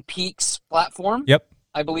Training Peaks platform. Yep.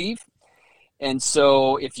 I believe. And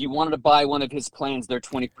so if you wanted to buy one of his plans, they're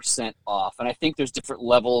 20% off. And I think there's different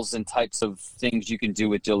levels and types of things you can do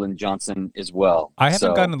with Dylan Johnson as well. I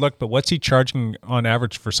haven't gotten a look, but what's he charging on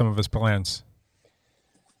average for some of his plans?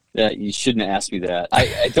 Yeah, you shouldn't have asked me that.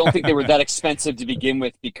 I don't think they were that expensive to begin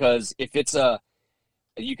with, because if it's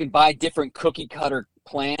you can buy different cookie cutter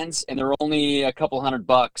plans, and they're only a couple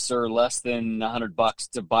 $100 or less than $100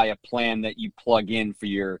 to buy a plan that you plug in for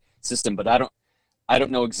your system. But I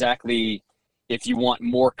don't know exactly if you want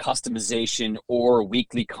more customization or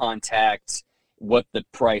weekly contact, what the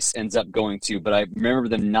price ends up going to. But I remember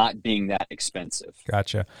them not being that expensive.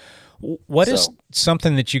 Gotcha. What is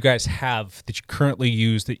something that you guys have that you currently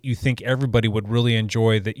use that you think everybody would really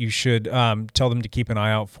enjoy that you should tell them to keep an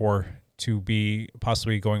eye out for to be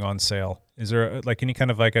possibly going on sale? Is there like any kind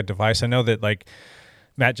of like a device? I know that like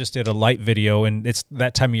Matt just did a light video, and it's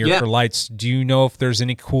that time of year for lights. Do you know if there's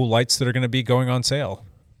any cool lights that are going to be going on sale?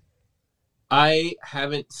 I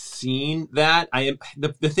haven't seen that.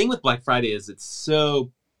 The thing with Black Friday is it's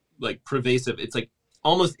so like pervasive. It's like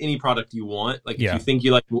almost any product you want. Like if you think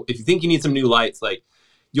you need some new lights, like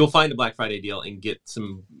you'll find a Black Friday deal and get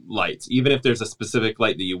some lights. Even if there's a specific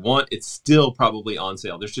light that you want, it's still probably on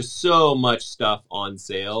sale. There's just so much stuff on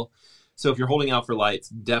sale. So if you're holding out for lights,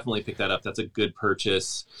 definitely pick that up. That's a good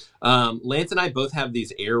purchase. Lance and I both have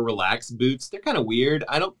these Air Relax boots. They're kind of weird.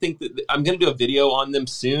 I don't think that I'm going to do a video on them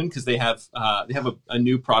soon, because they have a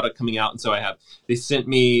new product coming out, and so they sent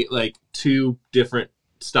me like 2 different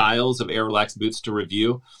styles of Air Relax boots to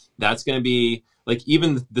review. That's going to be like,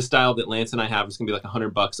 even the style that Lance and I have is going to be like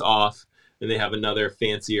 $100 off, and they have another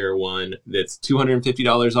fancier one that's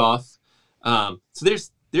 $250 off. So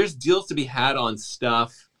there's deals to be had on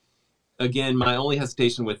stuff. Again, my only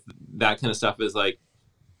hesitation with that kind of stuff is like,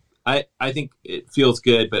 I think it feels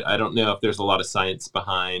good, but I don't know if there's a lot of science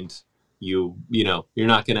behind you. You know, you're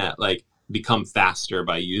not going to like become faster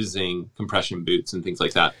by using compression boots and things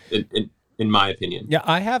like that, in my opinion. Yeah,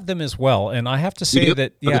 I have them as well. And I have to say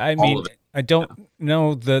that, I mean, I don't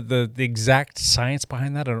know the exact science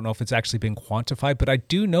behind that. I don't know if it's actually been quantified, but I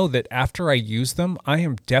do know that after I use them, I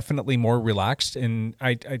am definitely more relaxed, and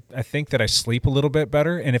I think that I sleep a little bit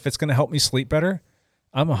better. And if it's going to help me sleep better,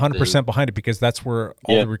 I'm 100% behind it, because that's where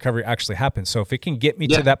all the recovery actually happens. So if it can get me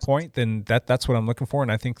to that point, then that's what I'm looking for,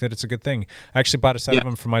 and I think that it's a good thing. I actually bought a set of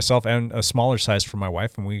them for myself and a smaller size for my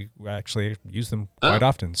wife, and we actually use them quite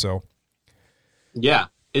often. So yeah,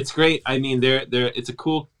 it's great. I mean, it's a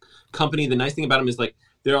cool company. The nice thing about them is like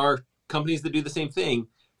there are companies that do the same thing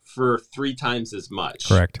for 3 times as much,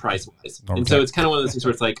 correct, price wise. And so it's kind of one of those things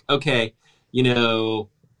where it's like, okay, you know,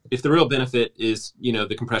 if the real benefit is, you know,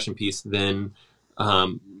 the compression piece, then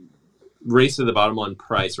race to the bottom on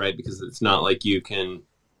price, right? Because it's not like you can,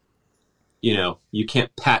 you know, you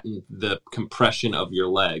can't patent the compression of your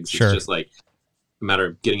legs. Sure. It's just like a matter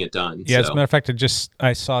of getting it done. Yeah, as a matter of fact,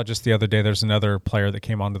 I saw just the other day, there's another player that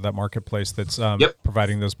came onto that marketplace that's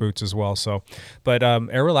providing those boots as well. So, but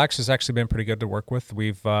Air Relax has actually been pretty good to work with.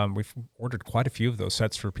 We've ordered quite a few of those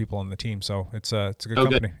sets for people on the team, so it's a good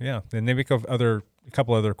company. Good. Yeah, and they make a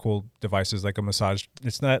couple other cool devices like a massage.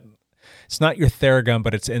 It's not your Theragun,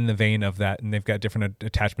 but it's in the vein of that, and they've got different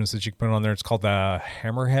attachments that you can put on there. It's called the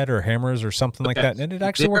Hammerhead or Hammers or something like that, and it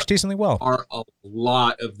actually works decently well. There are a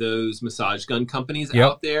lot of those massage gun companies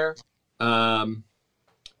out there. The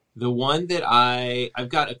one that I've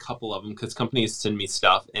got a couple of them because companies send me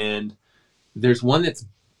stuff, and there's one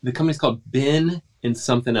the company's called Ben and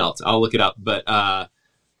something else. I'll look it up, but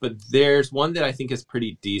there's one that I think is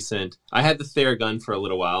pretty decent. I had the Theragun for a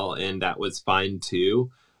little while, and that was fine too.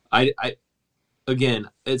 Again,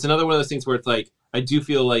 it's another one of those things where it's like, I do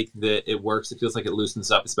feel like that it works. It feels like it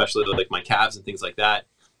loosens up, especially like my calves and things like that.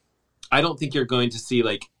 I don't think you're going to see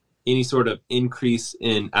like any sort of increase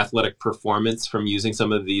in athletic performance from using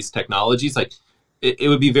some of these technologies. Like it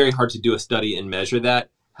would be very hard to do a study and measure that.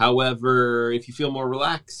 However, if you feel more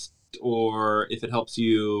relaxed, or if it helps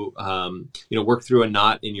you, work through a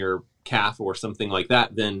knot in your calf or something like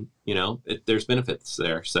that, then there's benefits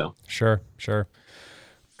there. So Sure.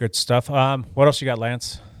 Good stuff. What else you got,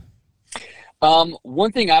 Lance?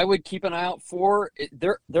 One thing I would keep an eye out for,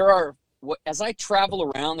 there are, as I travel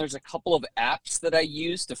around, there's a couple of apps that I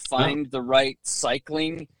use to find the right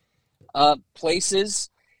cycling places,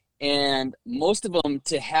 and most of them,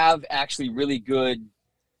 to have actually really good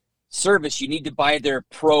service, you need to buy their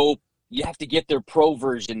pro. You have to get their pro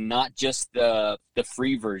version, not just the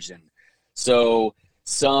free version. So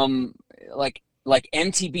some like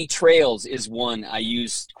MTB Trails is one I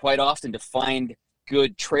use quite often to find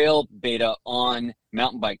good trail beta on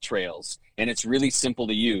mountain bike trails, and it's really simple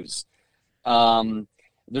to use.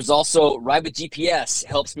 There's also Riva GPS,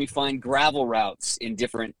 helps me find gravel routes in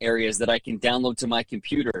different areas that I can download to my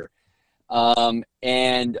computer.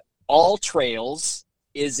 And All Trails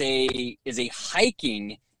is a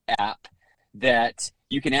hiking app that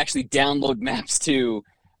you can actually download maps to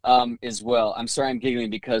as well. I'm sorry I'm giggling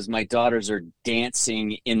because my daughters are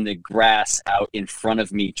dancing in the grass out in front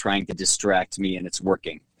of me trying to distract me, and it's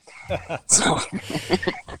working. So,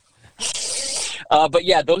 but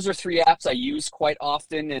yeah, those are 3 apps I use quite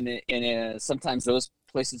often, and sometimes those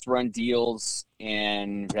places run deals,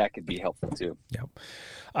 and that could be helpful too. Yep.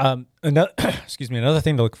 Another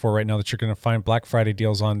thing to look for right now that you're going to find Black Friday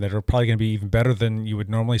deals on that are probably going to be even better than you would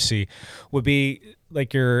normally see would be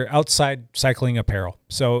like your outside cycling apparel.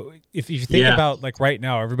 So if you think about like right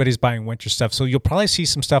now, everybody's buying winter stuff. So you'll probably see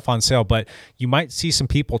some stuff on sale, but you might see some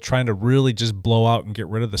people trying to really just blow out and get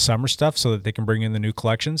rid of the summer stuff so that they can bring in the new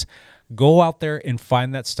collections. Go out there and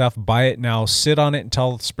find that stuff, buy it now, sit on it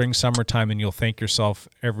until spring, summertime, and you'll thank yourself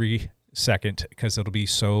every second because it'll be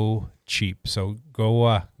so cheap. So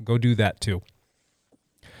go do that too.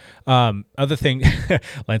 Other thing,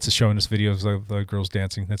 Lance is showing us videos of the girls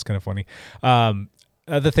dancing. That's kind of funny.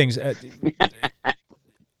 Other things,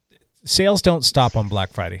 sales don't stop on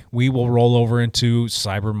Black Friday. We will roll over into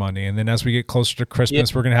Cyber Monday, and then as we get closer to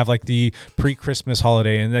Christmas, we're going to have like the pre-Christmas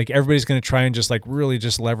holiday, and like everybody's going to try and just like really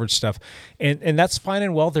just leverage stuff, and that's fine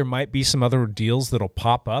and well. There might be some other deals that'll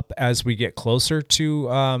pop up as we get closer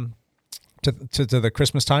to the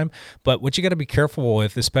Christmas time. But what you got to be careful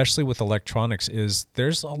with, especially with electronics, is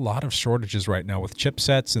there's a lot of shortages right now with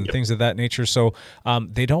chipsets and things of that nature. So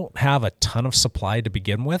they don't have a ton of supply to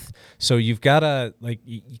begin with. So you've got to, like,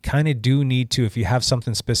 you kind of do need to, if you have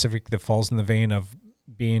something specific that falls in the vein of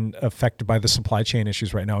being affected by the supply chain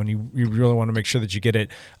issues right now, and you really want to make sure that you get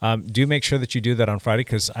it, do make sure that you do that on Friday,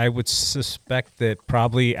 because I would suspect that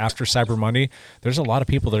probably after Cyber Monday, there's a lot of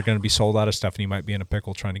people that are going to be sold out of stuff, and you might be in a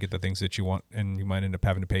pickle trying to get the things that you want, and you might end up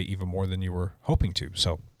having to pay even more than you were hoping to.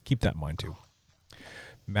 So keep that in mind too.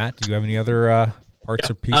 Matt, do you have any other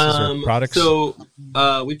parts or pieces or products? So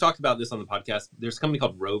we've talked about this on the podcast. There's a company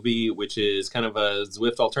called Rovi, which is kind of a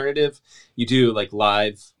Zwift alternative. You do like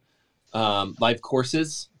live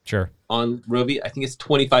courses on Rovi. I think it's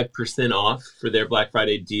 25% off for their Black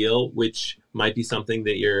Friday deal, which might be something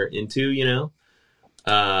that you're into,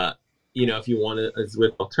 if you want a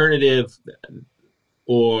Zwift alternative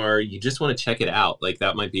or you just want to check it out, like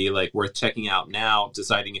that might be like worth checking out now,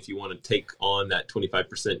 deciding if you want to take on that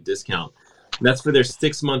 25% discount. And that's for their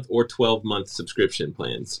 6-month or 12-month subscription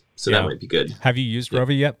plans. So that might be good. Have you used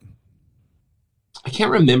Rovi yet? I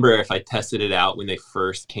can't remember if I tested it out when they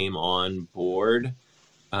first came on board.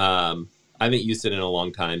 I haven't used it in a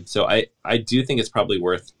long time. So I do think it's probably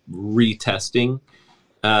worth retesting.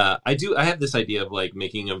 I have this idea of like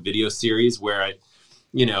making a video series where I,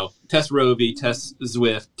 test Rovi, test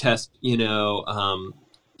Zwift, test,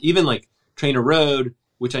 even like Trainer Road,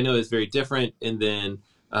 which I know is very different. And then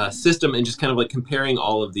system, and just kind of like comparing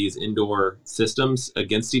all of these indoor systems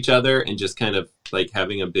against each other and just kind of like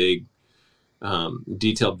having a big,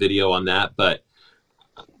 detailed video on that. But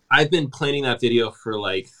I've been planning that video for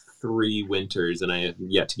like 3 winters and I have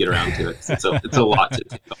yet to get around to it. So it's a lot to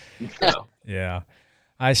take on. So. Yeah.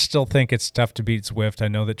 I still think it's tough to beat Zwift. I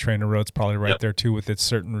know that Trainer Road's probably right there too with its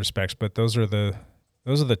certain respects, but those are the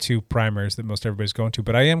 2 primaries that most everybody's going to.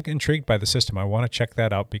 But I am intrigued by the system. I want to check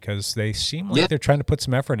that out because they seem like they're trying to put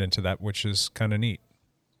some effort into that, which is kind of neat.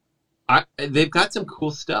 They've got some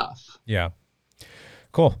cool stuff. Yeah.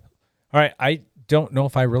 Cool. All right, I don't know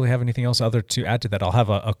if I really have anything else other to add to that. I'll have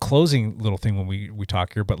a closing little thing when we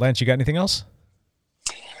talk here. But Lance, you got anything else?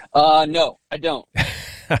 No, I don't.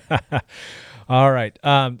 All right.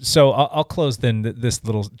 So I'll close then this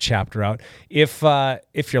little chapter out. If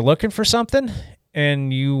you're looking for something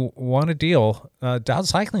and you want a deal, Dowd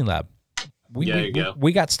Cycling Lab.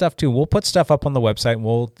 we got stuff too. We'll put stuff up on the website, and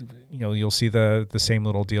we'll, you'll see the same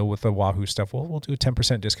little deal with the Wahoo stuff. We'll do a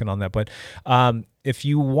 10% discount on that. But if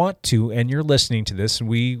you want to, and you're listening to this, and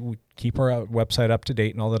we keep our website up to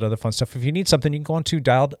date and all that other fun stuff. If you need something, you can go on to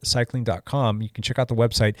dialedcycling.com. You can check out the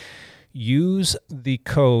website. Use the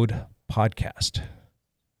code podcast.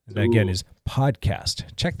 And that again is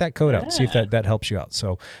podcast. Check that code out. See if that helps you out.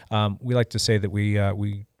 So we like to say that we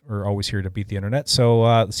are always here to beat the internet. So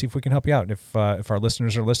let's see if we can help you out. If our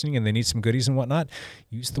listeners are listening and they need some goodies and whatnot,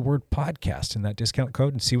 use the word podcast in that discount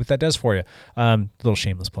code and see what that does for you. Little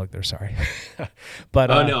shameless plug there. Sorry. But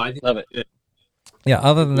no, I love it. Yeah,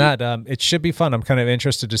 other than that, it should be fun. I'm kind of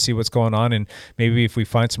interested to see what's going on, and maybe if we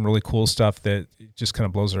find some really cool stuff that just kind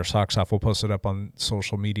of blows our socks off, we'll post it up on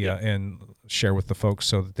social media and share with the folks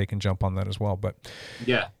so that they can jump on that as well. But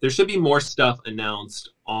yeah, there should be more stuff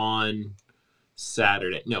announced on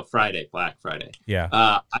Friday, Black Friday. Yeah.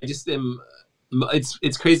 I just am.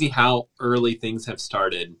 It's crazy how early things have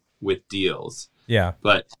started with deals. Yeah.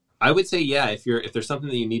 But I would say, if there's something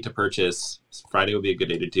that you need to purchase, Friday would be a good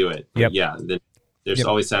day to do it. Yep. Yeah. Then there's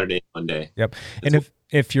always Saturday and Monday. Yep. And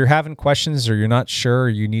if you're having questions or you're not sure,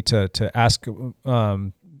 you need to ask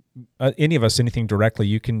any of us anything directly,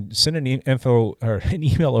 you can send an email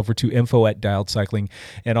over to info@dialedcycling,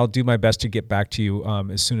 and I'll do my best to get back to you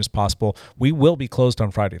as soon as possible. We will be closed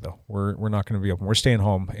on Friday, though. We're not going to be open. We're staying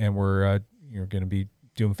home, and we're going to be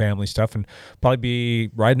doing family stuff and probably be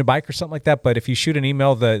riding a bike or something like that. But if you shoot an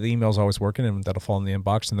email, the email's always working, and that'll fall in the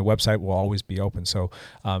inbox, and the website will always be open. So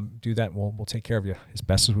do that, and we'll take care of you as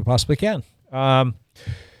best as we possibly can.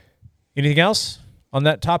 Anything else on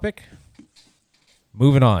that topic?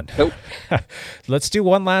 Moving on. Nope. Let's do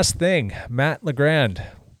one last thing. Matt Legrand.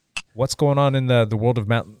 What's going on in the world of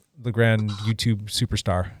Matt Legrand, YouTube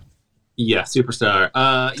superstar? Yeah, superstar.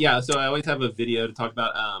 So I always have a video to talk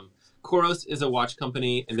about. Coros is a watch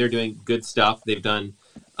company, and they're doing good stuff. They've done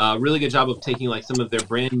a really good job of taking like some of their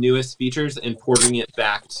brand newest features and porting it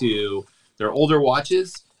back to their older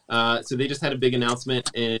watches. So they just had a big announcement,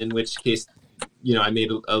 in which case, I made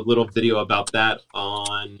a little video about that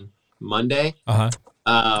on Monday.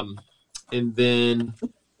 And then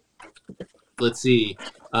let's see.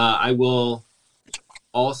 I will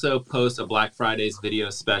also post a Black Friday's video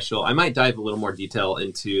special. I might dive a little more detail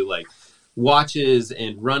into like watches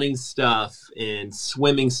and running stuff and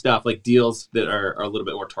swimming stuff, like deals that are a little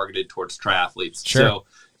bit more targeted towards triathletes. Sure. So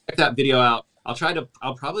check that video out.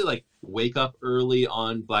 I'll probably like wake up early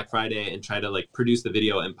on Black Friday and try to like produce the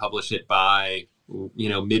video and publish it by,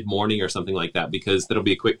 mid-morning or something like that, because that'll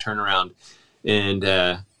be a quick turnaround, and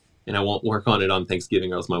I won't work on it on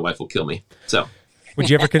Thanksgiving or else my wife will kill me. So would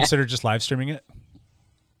you ever consider just live streaming it?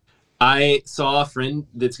 I saw a friend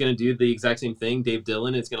that's going to do the exact same thing. Dave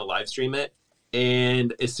Dillon is going to live stream it.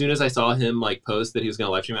 And as soon as I saw him like post that he was going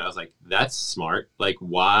to live stream it, I was like, that's smart. Like,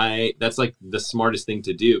 why? That's like the smartest thing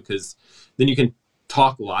to do, because then you can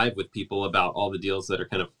talk live with people about all the deals that are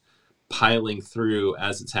kind of piling through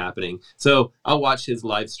as it's happening. So I'll watch his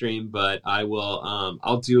live stream, but I will,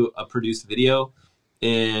 I'll do a produced video.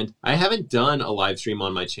 And I haven't done a live stream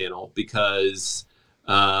on my channel because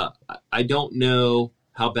I don't know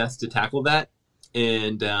how best to tackle that.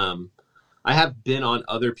 And I have been on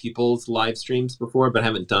other people's live streams before, but I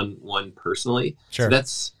haven't done one personally. Sure. So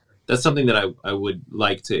that's something that I would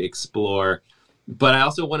like to explore. But I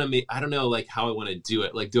also want to make, I don't know, like how I want to do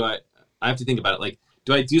it. Like, I have to think about it. Like,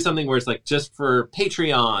 do I do something where it's like just for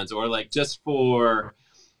Patreons, or like just for,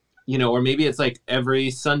 or maybe it's like every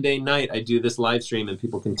Sunday night I do this live stream and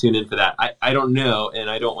people can tune in for that. I don't know. And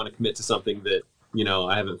I don't want to commit to something that,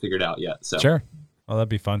 I haven't figured out yet. So sure. Well, that'd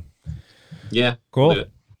be fun. Yeah. Cool.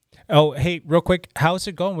 Oh, hey, real quick, how's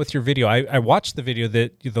it going with your video? I watched the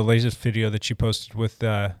latest video that you posted with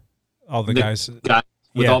all the guys.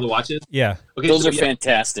 With all the watches? Yeah. Okay, those are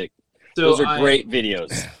fantastic. So those are great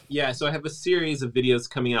videos. Yeah, so I have a series of videos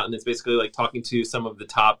coming out, and it's basically like talking to some of the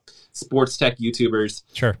top sports tech YouTubers.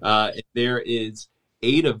 Sure. There is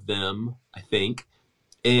 8 of them, I think,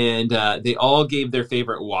 and they all gave their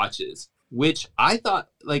favorite watches, which I thought,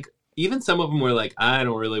 like, even some of them were like, I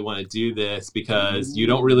don't really want to do this because you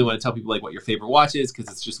don't really want to tell people like what your favorite watch is,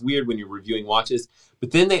 because it's just weird when you're reviewing watches.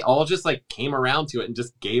 But then they all just like came around to it and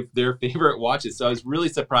just gave their favorite watches. So I was really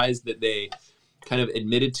surprised that they kind of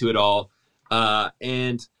admitted to it all.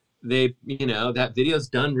 And they, that video's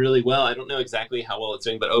done really well. I don't know exactly how well it's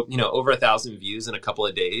doing, but over 1,000 views in a couple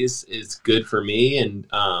of days is good for me. And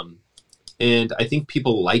I think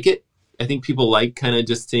people like it. I think people like kind of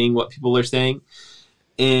just seeing what people are saying.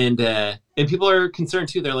 And people are concerned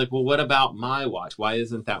too. They're like, well, what about my watch? Why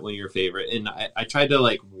isn't that one of your favorite? And I tried to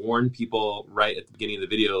like warn people right at the beginning of the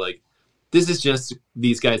video, like, this is just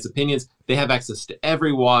these guys' opinions. They have access to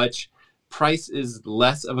every watch. Price is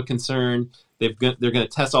less of a concern. They're going to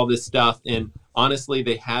test all this stuff. And honestly,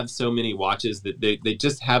 they have so many watches that they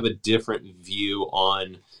just have a different view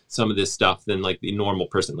on some of this stuff than like the normal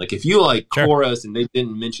person. Like if you like Coros and they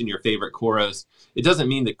didn't mention your favorite Coros, it doesn't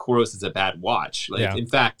mean that Coros is a bad watch. Like in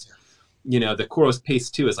fact, the Coros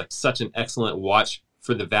Pace 2 is like such an excellent watch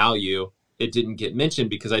for the value. It didn't get mentioned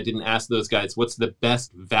because I didn't ask those guys what's the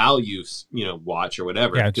best value, watch or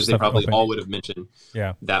whatever, because they probably all would have mentioned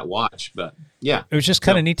that watch. But it was just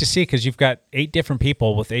kind of neat to see because you've got 8 different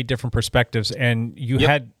people with 8 different perspectives, and you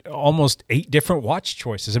had almost 8 different watch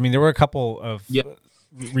choices. I mean, there were a couple of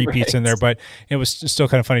repeats in there, but it was still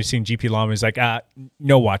kind of funny seeing GP Llama. He's like,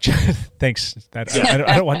 no watch. Thanks. I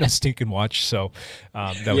don't want no stinking watch. So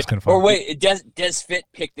that was kind of fun. Or wait, Des Fit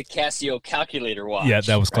picked the Casio calculator watch. Yeah,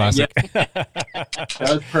 that was classic. That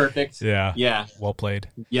was perfect. Yeah. Well played.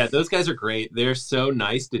 Yeah, those guys are great. They're so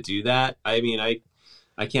nice to do that. I mean, I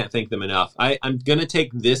can't thank them enough. I'm going to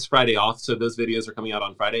take this Friday off, so those videos are coming out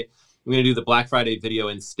on Friday. I'm going to do the Black Friday video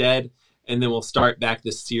instead, and then we'll start back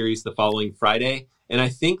this series the following Friday. And I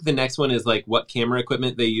think the next one is like what camera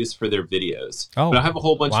equipment they use for their videos. But I have a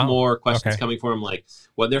whole bunch more questions coming for them, like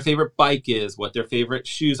what their favorite bike is, what their favorite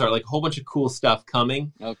shoes are, like a whole bunch of cool stuff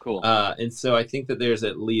coming. Oh, cool. And so I think that there's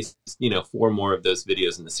at least, 4 more of those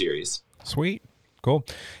videos in the series. Sweet. Cool.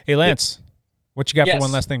 Hey, Lance, what you got for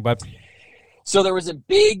one last thing, bud? So there was a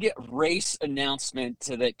big race announcement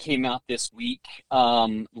that came out this week.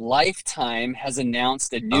 Lifetime has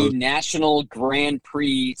announced a new National Grand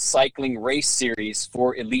Prix cycling race series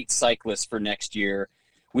for elite cyclists for next year,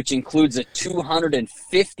 which includes a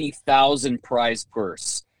 $250,000 prize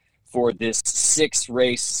purse for this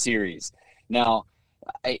 6-race series. Now,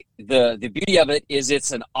 the beauty of it is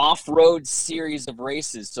it's an off-road series of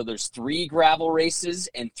races. So there's 3 gravel races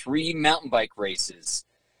and 3 mountain bike races.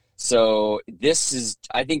 So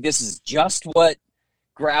I think this is just what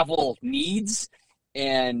gravel needs,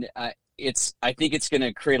 and I think it's going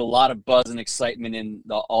to create a lot of buzz and excitement in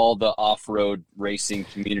all the off-road racing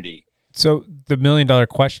community. So the $1 million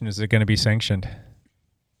question, is it going to be sanctioned?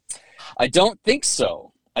 I don't think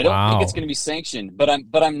so. I don't think it's going to be sanctioned, but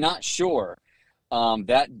I'm not sure.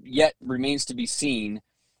 That yet remains to be seen.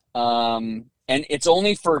 And it's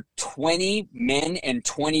only for 20 men and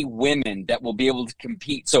 20 women that will be able to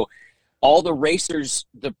compete. So all the racers,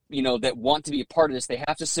 that want to be a part of this, they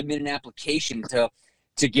have to submit an application to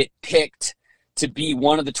get picked to be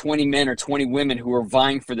one of the 20 men or 20 women who are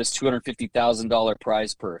vying for this $250,000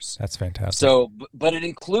 prize purse. That's fantastic. So, but it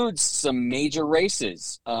includes some major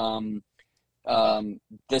races. The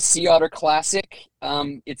Sea Otter Classic,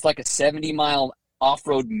 it's like a 70-mile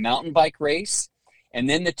off-road mountain bike race. And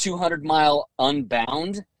then the 200-mile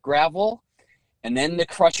Unbound gravel, and then the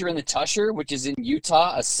Crusher and the Tusher, which is in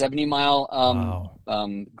Utah, a 70-mile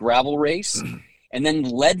gravel race, and then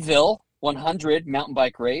Leadville 100 mountain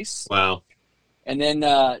bike race. Wow. And then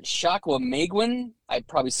Shakwa Magwin, I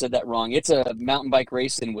probably said that wrong. It's a mountain bike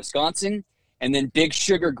race in Wisconsin, and then Big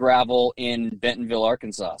Sugar Gravel in Bentonville,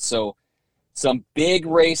 Arkansas. So some big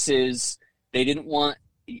races. They didn't want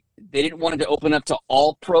it to open up to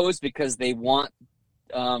all pros because they want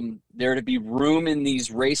there to be room in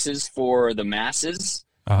these races for the masses.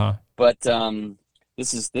 But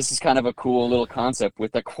this is kind of a cool little concept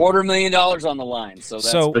with $250,000 on the line. So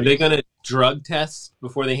are they going to drug test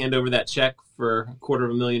before they hand over that check for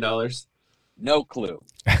 $250,000? No clue.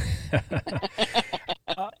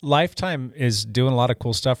 Lifetime is doing a lot of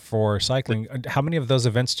cool stuff for cycling. How many of those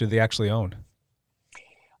events do they actually own?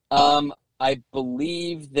 I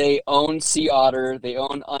believe they own Sea Otter, they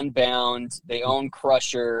own Unbound, they own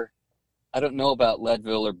Crusher. I don't know about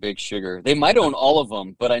Leadville or Big Sugar. They might own all of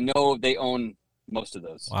them, but I know they own most of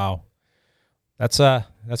those. Wow. That's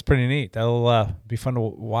pretty neat. That'll be fun to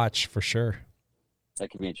watch for sure. That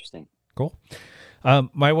could be interesting. Cool.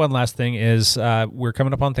 My one last thing is we're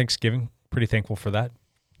coming up on Thanksgiving. Pretty thankful for that.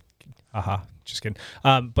 Just kidding.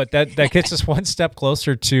 But that gets us one step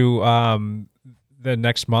closer to the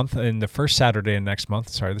next month, and the first Saturday in next month.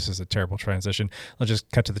 Sorry, this is a terrible transition. I'll just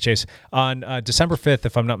cut to the chase. On December 5th,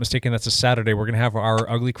 if I'm not mistaken, that's a Saturday, we're going to have our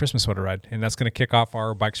Ugly Christmas Sweater Ride, and that's going to kick off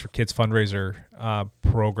our Bikes for Kids fundraiser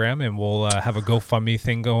program, and we'll have a GoFundMe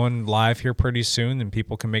thing going live here pretty soon, and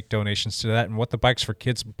people can make donations to that. And what the Bikes for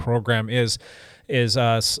Kids program is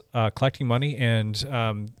collecting money,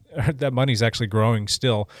 and that money's actually growing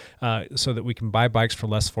still, so that we can buy bikes for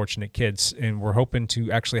less fortunate kids. And we're hoping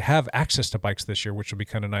to actually have access to bikes this year, which will be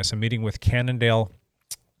kind of nice. I'm meeting with Cannondale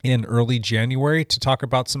in early January to talk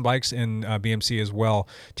about some bikes and BMC as well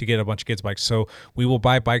to get a bunch of kids' bikes. So we will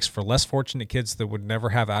buy bikes for less fortunate kids that would never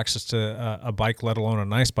have access to a bike, let alone a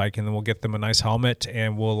nice bike, and then we'll get them a nice helmet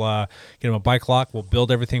and we'll get them a bike lock. We'll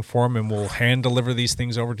build everything for them and we'll hand deliver these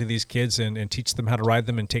things over to these kids and teach them how to ride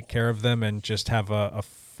them and take care of them and just have a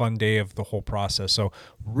fun day of the whole process. So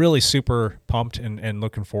really super pumped and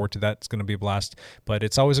looking forward to that. It's going to be a blast, but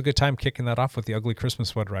it's always a good time kicking that off with the Ugly Christmas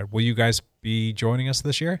Sweater Ride. Will you guys be joining us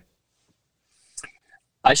this year?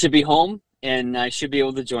 I should be home and I should be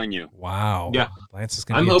able to join you. Wow. Yeah. Lance is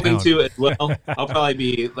going to I'm be in hoping town. to as well. I'll probably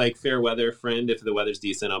be like fair weather friend. If the weather's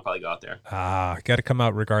decent, I'll probably go out there. Got to come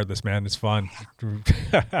out regardless, man. It's fun.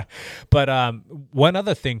 But one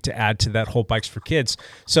other thing to add to that whole Bikes for Kids.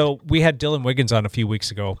 So we had Dylan Wiggins on a few weeks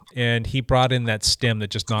ago, and he brought in that stem that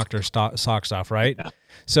just knocked our socks off, right? Yeah.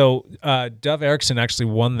 So Dove Erickson actually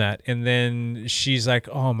won that, and then she's like,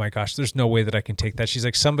 oh my gosh, there's no way that I can take that. She's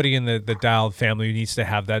like, somebody in the Dialed family needs to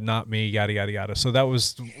have that, not me, yada, yada, yada. So that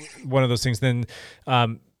was one of those things. Then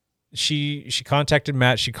she contacted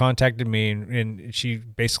Matt, she contacted me, and she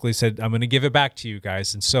basically said, I'm going to give it back to you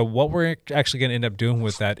guys. And so what we're actually going to end up doing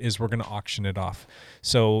with that is we're going to auction it off.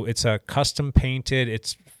 So it's a custom painted,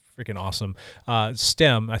 it's freaking awesome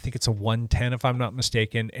stem. I think it's a 110 if I'm not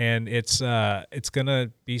mistaken, and it's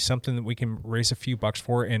gonna be something that we can raise a few bucks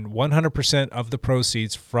for, and 100% of the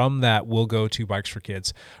proceeds from that will go to Bikes for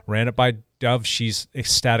Kids. Ran it by Dove. She's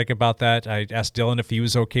ecstatic about that. I asked Dylan if he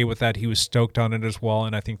was okay with that. He was stoked on it as well,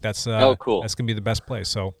 and I think that's cool. That's gonna be the best place.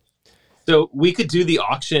 So we could do the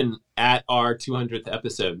auction at our 200th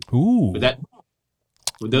episode. Ooh,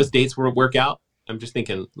 would those dates work out? I'm just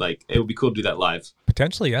thinking, like, it would be cool to do that live.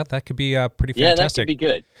 Potentially, yeah. That could be pretty fantastic. Yeah, that could be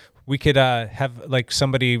good. We could have, like,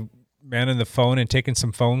 somebody manning the phone and taking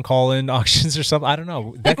some phone call-in auctions or something. I don't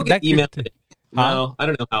know. That email. No, I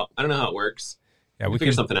don't know how it works. Yeah, we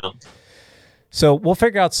figure something out. So we'll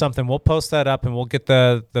figure out something. We'll post that up, and we'll get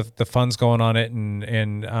the funds going on it, and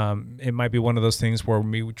it might be one of those things where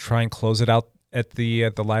we would try and close it out at the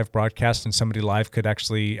live broadcast, and somebody live could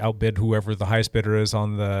actually outbid whoever the highest bidder is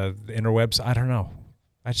on the interwebs. I don't know.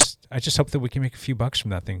 I just hope that we can make a few bucks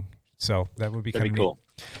from that thing. So that would be kind of cool.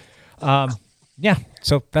 Yeah.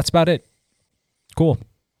 So that's about it. Cool.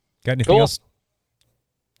 Got anything else?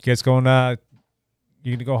 You guys going?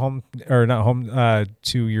 You gonna go home or not home?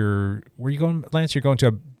 To your where are you going, Lance? You're going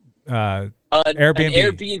to Airbnb. An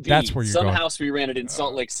Airbnb. That's where you're Some going. house we rented in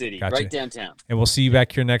Salt Lake City, Gotcha. right downtown. And we'll see you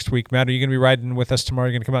back here next week. Matt, are you going to be riding with us tomorrow? Are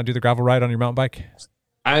you going to come out and do the gravel ride on your mountain bike?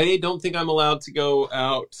 I don't think I'm allowed to go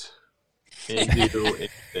out and do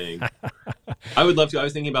anything. I would love to. I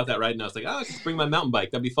was thinking about that ride, and I was like, I could bring my mountain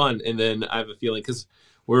bike. That'd be fun. And then I have a feeling, because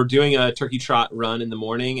we're doing a turkey trot run in the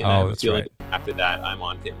morning, and I have a feeling after that I'm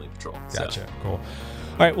on family patrol. Gotcha. So. Cool.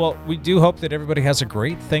 All right, well, we do hope that everybody has a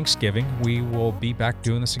great Thanksgiving. We will be back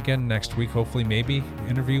doing this again next week, hopefully, maybe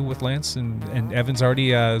interview with Lance, and Evan's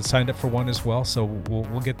already signed up for one as well, so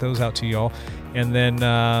we'll get those out to y'all. And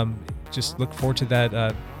then just look forward to that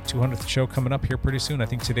 200th show coming up here pretty soon. I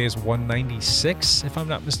think today is 196, if I'm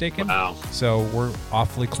not mistaken. Wow. So we're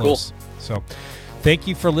awfully close. Cool. So thank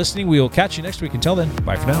you for listening. We will catch you next week. Until then,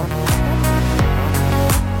 bye for now.